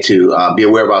today to be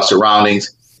aware of our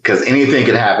surroundings, because anything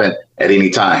can happen at any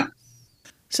time.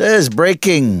 Says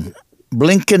breaking.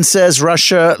 Blinken says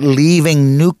Russia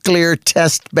leaving nuclear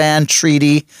test ban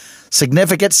treaty.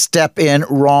 Significant step in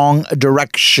wrong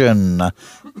direction.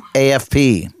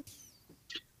 AFP.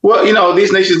 Well,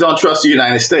 these nations don't trust the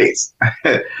United States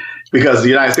because the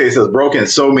United States has broken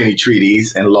so many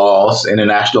treaties and laws,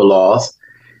 international laws,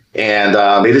 and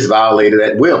they just violated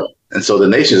at will. And so the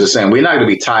nations are saying, we're not going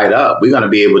to be tied up. We're going to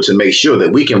be able to make sure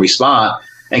that we can respond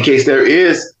in case there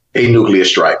is a nuclear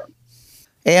strike.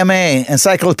 AMA,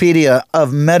 Encyclopedia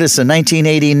of Medicine,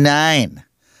 1989.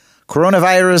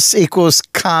 Coronavirus equals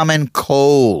common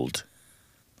cold.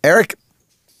 Eric?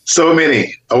 So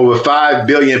many. Over 5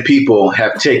 billion people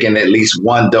have taken at least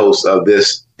one dose of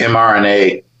this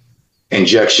mRNA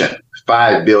injection.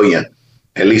 5 billion,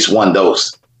 at least one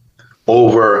dose,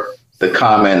 over the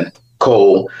common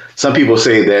cold. Some people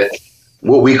say that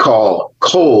what we call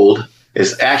cold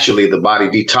is actually the body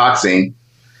detoxing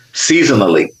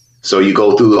seasonally. So you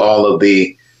go through all of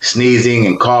the sneezing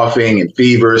and coughing and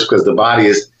fevers because the body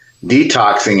is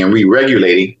detoxing and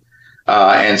re-regulating.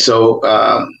 And so,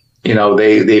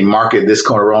 they market this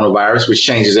coronavirus, which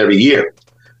changes every year.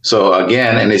 So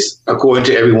again, and it's according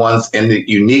to everyone's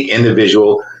unique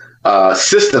individual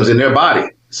systems in their body.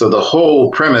 So the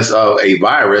whole premise of a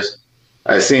virus,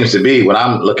 it seems to be, what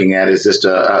I'm looking at, is just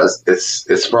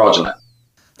it's fraudulent.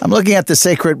 I'm looking at the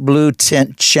Sacred Blue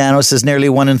Tint channel. It says nearly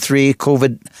 1 in 3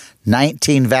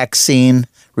 COVID-19 vaccine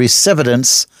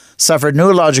recipients suffered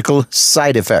neurological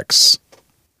side effects.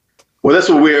 Well, that's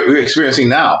what we're experiencing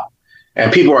now.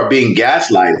 And people are being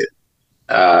gaslighted.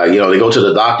 They go to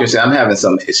the doctor and say, I'm having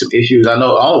some issues. I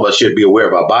know all of us should be aware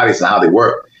of our bodies and how they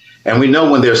work. And we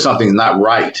know when there's something not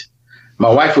right. My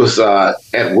wife was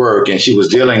at work and she was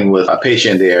dealing with a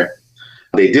patient there.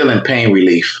 They deal in pain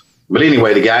relief. But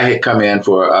anyway, the guy had come in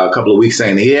for a couple of weeks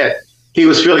saying he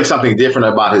was feeling something different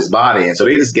about his body. And so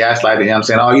they just gaslighted him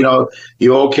saying,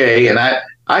 you're okay. And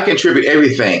I contribute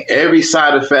everything, every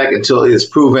side effect until it is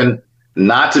proven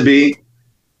not to be.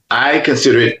 I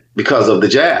consider it because of the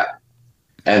jab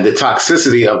and the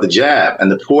toxicity of the jab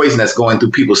and the poison that's going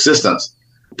through people's systems,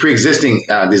 pre-existing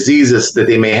diseases that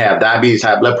they may have, diabetes,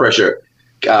 high blood pressure,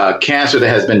 cancer that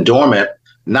has been dormant,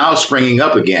 now springing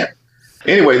up again.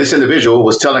 Anyway, this individual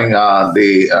was telling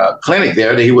the clinic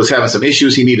there that he was having some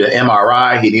issues. He needed an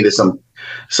MRI. He needed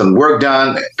some work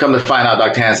done. Come to find out,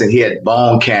 Dr. Hansen, he had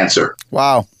bone cancer.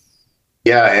 Wow.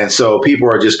 Yeah, and so people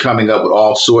are just coming up with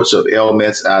all sorts of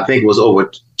ailments. I think it was over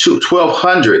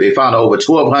 1,200. They found over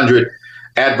 1,200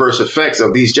 adverse effects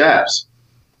of these jabs.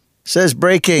 Says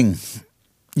breaking.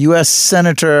 U.S.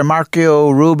 Senator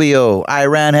Marco Rubio,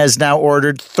 Iran has now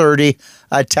ordered 30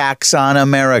 attacks on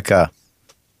America.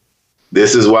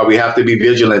 This is why we have to be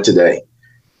vigilant today.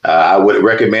 I would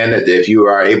recommend that if you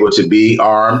are able to be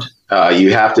armed,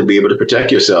 you have to be able to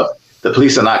protect yourself. The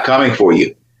police are not coming for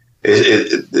you.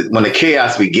 When the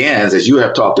chaos begins, as you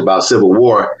have talked about civil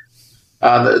war,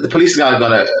 the police are not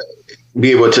going to be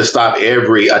able to stop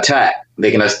every attack. They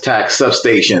can attack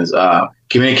substations,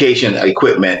 communication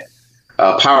equipment,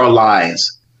 power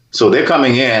lines. So they're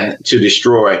coming in to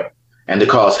destroy and to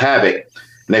cause havoc.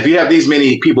 And if you have these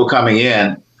many people coming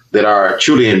in that are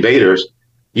truly invaders,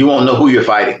 you won't know who you're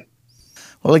fighting.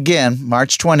 Well, again,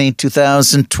 March 20,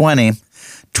 2020,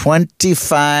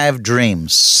 25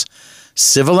 dreams.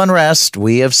 Civil unrest,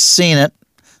 we have seen it.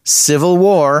 Civil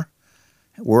war,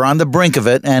 we're on the brink of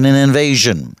it, and an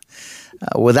invasion.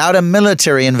 Without a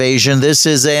military invasion, this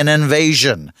is an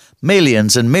invasion.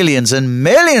 Millions and millions and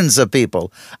millions of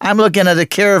people. I'm looking at a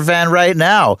caravan right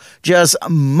now. Just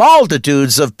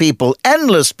multitudes of people,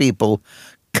 endless people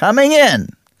coming in.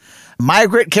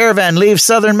 Migrant caravan leaves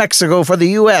southern Mexico for the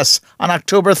U.S. on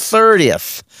October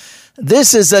 30th.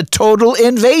 This is a total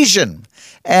invasion.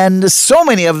 And so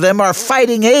many of them are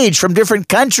fighting age from different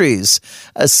countries.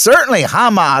 Certainly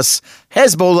Hamas,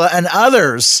 Hezbollah, and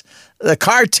others. The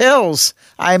cartels.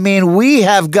 I mean, we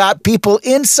have got people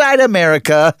inside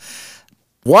America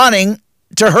wanting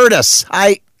to hurt us.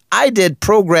 I did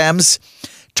programs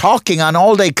talking on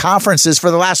all-day conferences for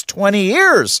the last 20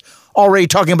 years, already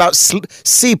talking about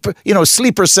sleeper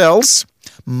cells,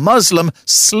 Muslim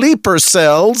sleeper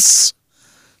cells.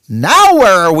 Now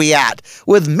where are we at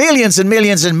with millions and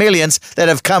millions and millions that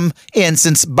have come in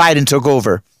since Biden took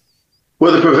over?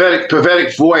 Well, the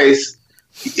prophetic voice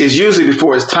is usually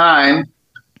before its time.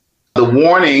 The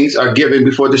warnings are given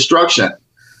before destruction.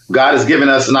 God has given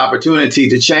us an opportunity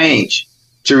to change,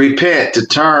 to repent, to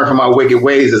turn from our wicked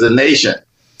ways as a nation.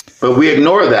 But we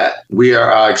ignore that. We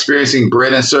are experiencing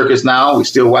bread and circus now. We're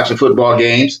still watching football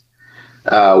games.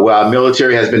 where our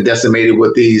military has been decimated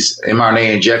with these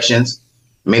mRNA injections.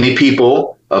 Many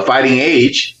people of fighting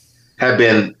age have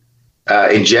been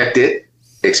injected,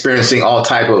 experiencing all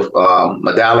type of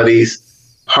modalities,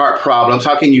 heart problems.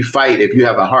 How can you fight if you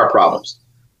have heart problems?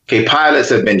 Okay, pilots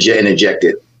have been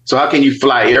injected. So how can you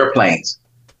fly airplanes?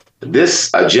 This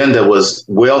agenda was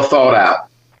well thought out.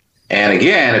 And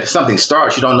again, if something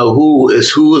starts, you don't know who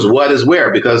is what is where,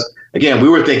 because again, we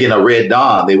were thinking of Red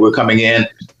Dawn. They were coming in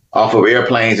off of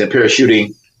airplanes and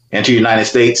parachuting into the United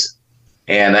States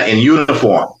and in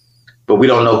uniform, but we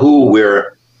don't know who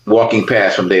we're walking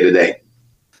past from day to day.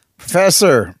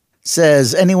 Professor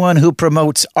says anyone who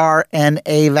promotes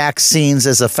RNA vaccines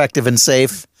as effective and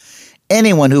safe,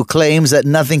 anyone who claims that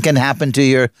nothing can happen to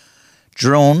your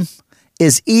drone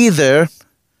is either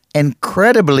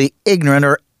incredibly ignorant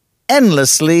or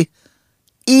endlessly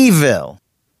evil.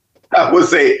 I would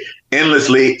say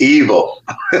endlessly evil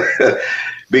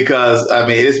because, I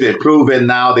mean, it's been proven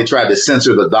now. They tried to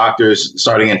censor the doctors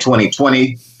starting in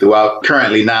 2020 throughout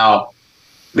currently now.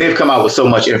 They've come out with so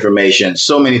much information.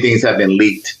 So many things have been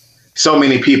leaked. So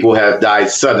many people have died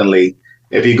suddenly.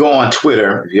 If you go on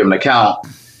Twitter, if you have an account,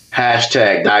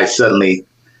 hashtag died suddenly,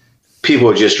 people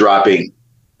are just dropping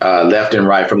left and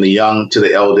right, from the young to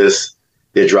the eldest.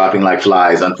 They're dropping like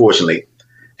flies, unfortunately.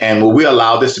 And will we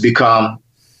allow this to become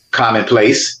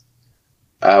commonplace?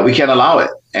 We can't allow it.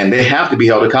 And they have to be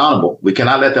held accountable. We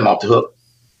cannot let them off the hook.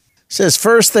 Says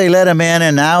first they let him in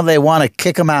and now they want to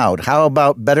kick him out. How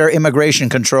about better immigration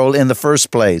control in the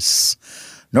first place?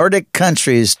 Nordic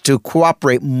countries to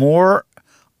cooperate more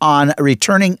on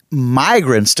returning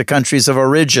migrants to countries of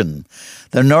origin.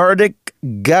 The Nordic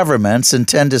governments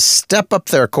intend to step up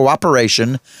their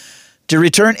cooperation to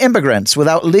return immigrants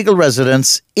without legal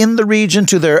residence in the region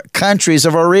to their countries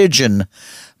of origin.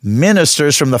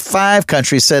 Ministers from the 5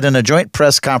 countries said in a joint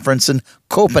press conference in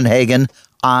Copenhagen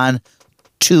on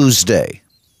Tuesday.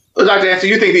 Well, Dr. Hansen,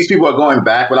 you think these people are going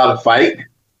back without a fight?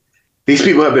 These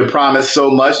people have been promised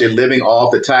so much. They're living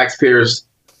off the taxpayers'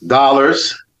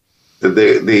 dollars,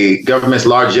 the government's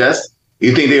largesse.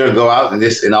 You think they're going to go out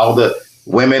and all the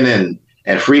women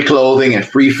and free clothing and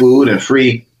free food and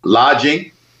free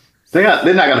lodging? They're not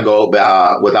going to go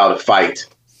without a fight.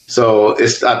 So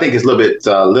I think it's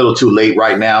a little too late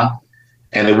right now.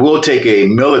 And it will take a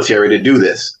military to do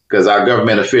this because our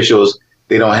government officials,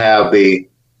 they don't have the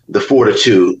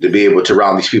fortitude to be able to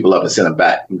round these people up and send them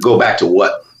back. Go back to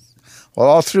what? Well,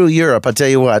 all through Europe, I'll tell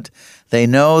you what, they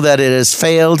know that it has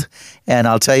failed. And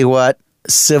I'll tell you what,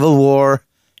 civil war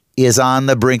is on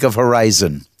the brink of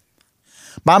horizon.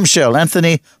 Bombshell,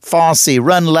 Anthony Fauci,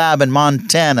 run lab in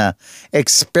Montana,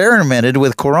 experimented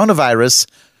with coronavirus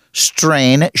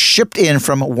strain shipped in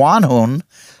from Wuhan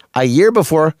a year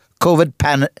before COVID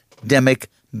pandemic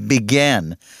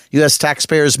began. U.S.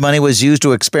 taxpayers' money was used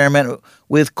to experiment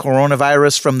with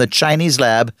coronavirus from the Chinese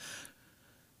lab,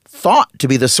 thought to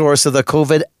be the source of the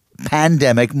COVID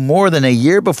pandemic more than a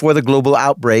year before the global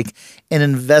outbreak, an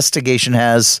investigation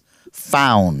has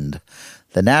found.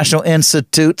 The National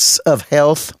Institutes of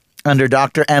Health, under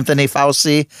Dr. Anthony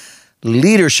Fauci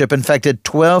leadership, infected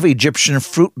 12 Egyptian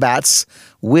fruit bats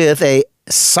with a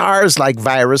SARS-like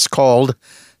virus called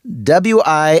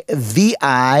WIVI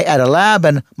at a lab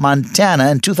in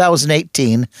Montana in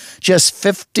 2018, just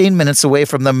 15 minutes away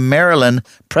from the Maryland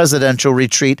presidential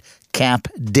retreat, Camp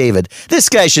David. This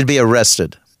guy should be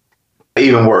arrested.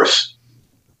 Even worse.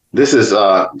 This is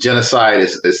genocide.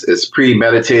 It's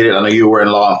premeditated. I know you were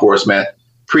in law enforcement.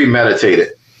 Premeditated.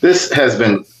 This has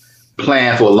been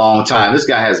planned for a long time. This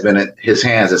guy has been in his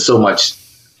hands in so much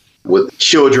with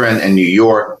children in New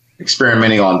York,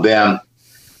 experimenting on them,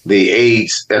 the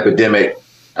AIDS epidemic,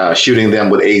 shooting them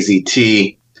with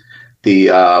AZT, the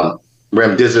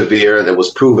remdesivir that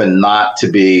was proven not to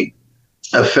be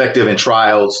effective in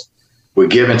trials were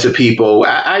given to people.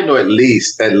 I know at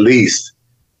least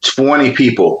 20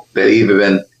 people that either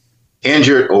been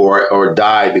injured or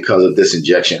died because of this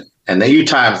injection. And then you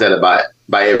times that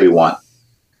by everyone.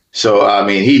 So, I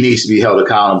mean, he needs to be held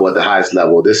accountable at the highest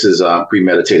level. This is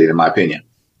premeditated, in my opinion.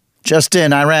 Just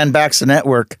in, Iran backs a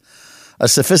network of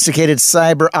sophisticated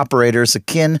cyber operators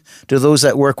akin to those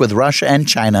that work with Russia and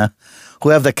China who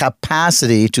have the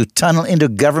capacity to tunnel into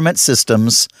government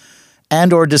systems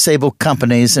and or disable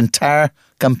companies' entire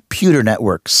computer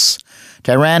networks.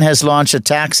 Tehran has launched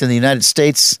attacks in the United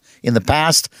States in the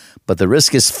past, but the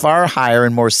risk is far higher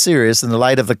and more serious in the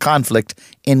light of the conflict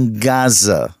in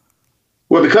Gaza.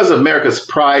 Well, because of America's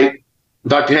pride,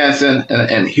 Dr. Hansen,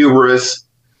 and hubris,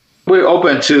 we're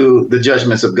open to the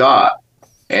judgments of God.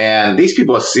 And these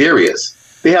people are serious.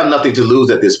 They have nothing to lose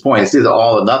at this point. It's either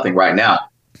all or nothing right now.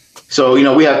 So,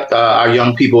 we have our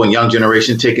young people and young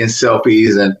generation taking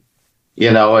selfies and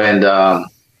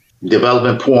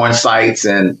developing porn sites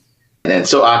and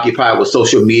so occupied with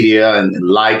social media and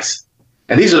likes.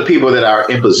 And these are the people that are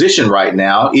in position right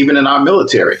now, even in our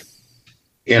military.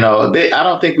 I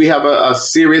don't think we have a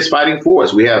serious fighting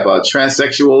force. We have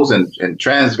transsexuals and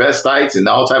transvestites and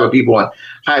all type of people in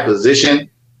high position.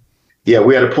 Yeah,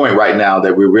 we're at a point right now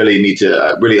that we really need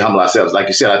to really humble ourselves. Like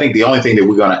you said, I think the only thing that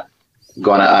we're gonna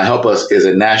help us is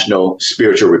a national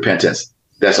spiritual repentance.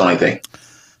 That's the only thing.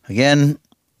 Again,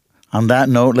 on that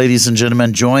note, ladies and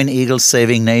gentlemen, join Eagle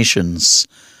Saving Nations.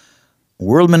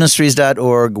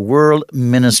 WorldMinistries.org,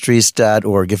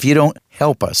 WorldMinistries.org. If you don't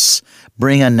help us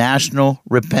bring a national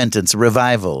repentance,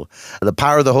 revival, the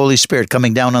power of the Holy Spirit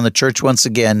coming down on the church once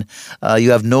again,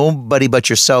 you have nobody but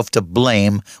yourself to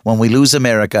blame when we lose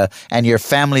America, and your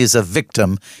family is a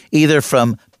victim, either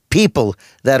from people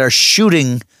that are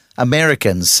shooting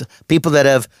Americans, people that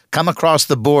have come across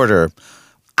the border,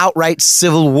 outright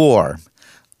civil war,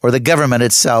 or the government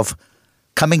itself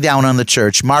coming down on the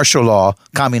church, martial law,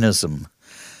 communism.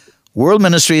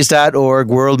 WorldMinistries.org,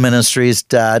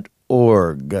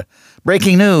 WorldMinistries.org.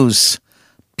 Breaking news.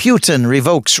 Putin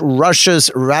revokes Russia's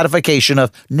ratification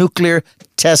of nuclear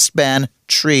test ban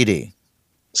treaty.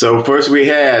 So first we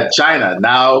had China.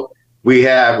 Now we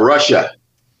have Russia.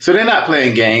 So they're not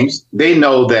playing games. They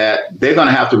know that they're going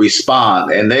to have to respond,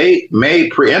 and they may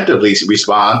preemptively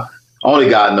respond. Only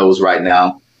God knows right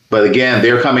now. But again,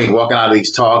 they're walking out of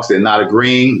these talks. They're not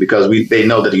agreeing because they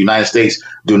know that the United States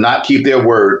do not keep their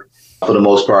word for the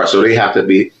most part. So they have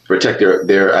to protect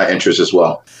their interests as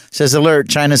well. Says alert.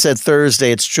 China said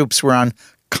Thursday its troops were on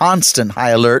constant high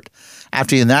alert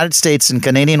after the United States and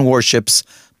Canadian warships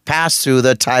passed through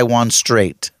the Taiwan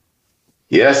Strait.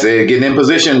 Yes, they're getting in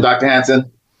position, Dr.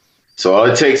 Hansen. So all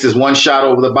it takes is one shot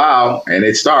over the bow and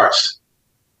it starts.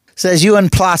 Says UN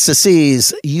plots to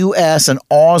seize U.S. and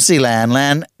Aussie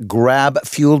land grab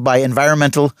fueled by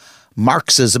environmental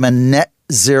Marxism and net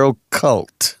zero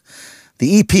cult.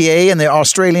 The EPA and the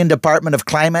Australian Department of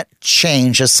Climate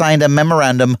Change has signed a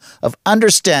memorandum of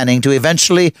understanding to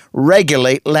eventually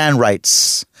regulate land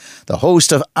rights. The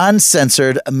host of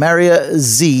Uncensored, Maria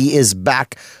Z, is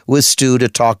back with Stu to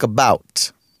talk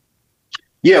about.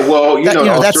 Yeah, well,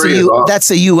 that's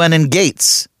the UN and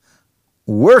Gates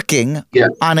working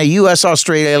on a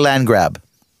U.S.-Australia land grab.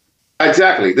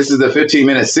 Exactly. This is the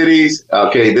 15-minute cities.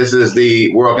 Okay, this is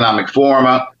the World Economic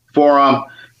Forum.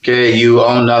 Okay, you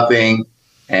own nothing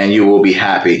and you will be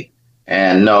happy.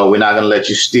 And no, we're not going to let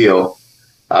you steal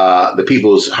the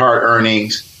people's hard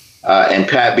earnings and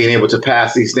being able to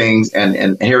pass these things and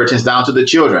inheritance down to the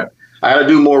children. I got to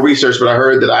do more research, but I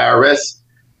heard that IRS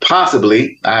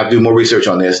possibly, I have to do more research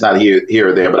on this, not here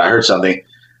or there, but I heard something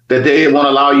that they won't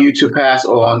allow you to pass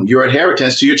on your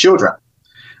inheritance to your children.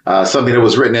 Something that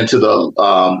was written into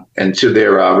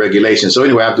their regulations. So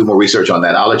anyway, I have to do more research on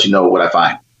that. I'll let you know what I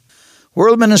find.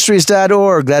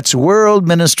 WorldMinistries.org. That's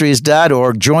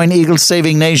WorldMinistries.org. Join Eagle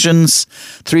Saving Nations.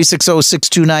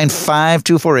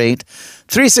 360-629-5248.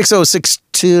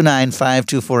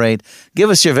 360-629-5248. Give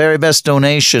us your very best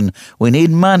donation. We need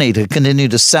money to continue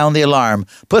to sound the alarm.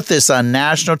 Put this on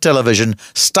national television.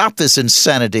 Stop this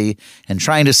insanity and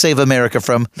trying to save America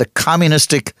from the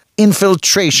communistic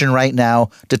infiltration right now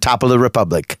to topple the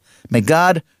republic. May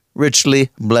God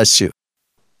richly bless you.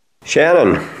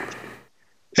 Shannon.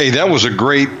 Hey, that was a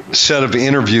great set of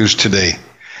interviews today.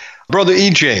 Brother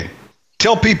EJ,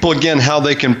 tell people again how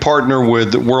they can partner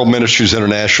with World Ministries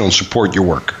International and support your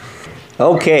work.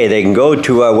 Okay, they can go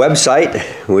to our website,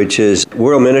 which is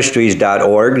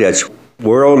worldministries.org. That's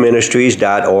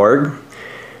worldministries.org.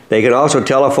 They can also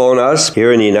telephone us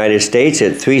here in the United States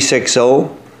at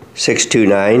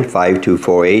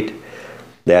 360-629-5248.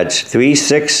 That's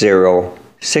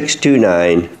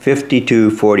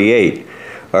 360-629-5248.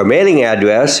 Our mailing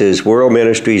address is World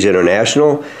Ministries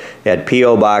International at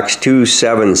P.O. Box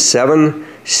 277,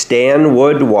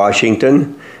 Stanwood,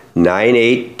 Washington,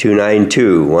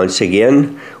 98292. Once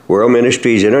again, World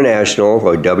Ministries International,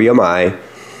 or WMI,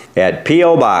 at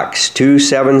P.O. Box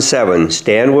 277,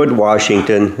 Stanwood,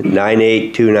 Washington,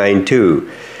 98292.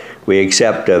 We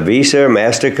accept a Visa,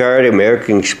 MasterCard,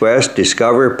 American Express,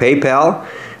 Discover, PayPal.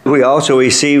 We also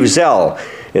receive Zelle.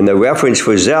 And the reference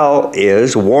for Zelle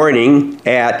is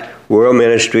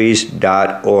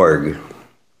warning@worldministries.org.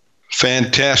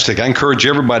 Fantastic. I encourage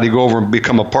everybody to go over and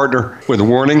become a partner with the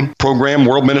Warning program,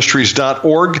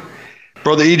 worldministries.org.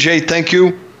 Brother EJ, thank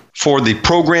you for the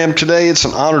program today. It's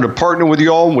an honor to partner with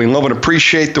you all. We love and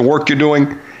appreciate the work you're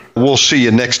doing. We'll see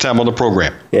you next time on the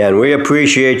program. Yeah, and we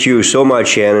appreciate you so much,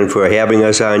 Shannon, for having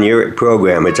us on your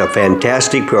program. It's a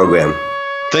fantastic program.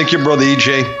 Thank you, Brother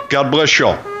EJ. God bless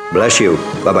y'all. Bless you.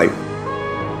 Bye-bye.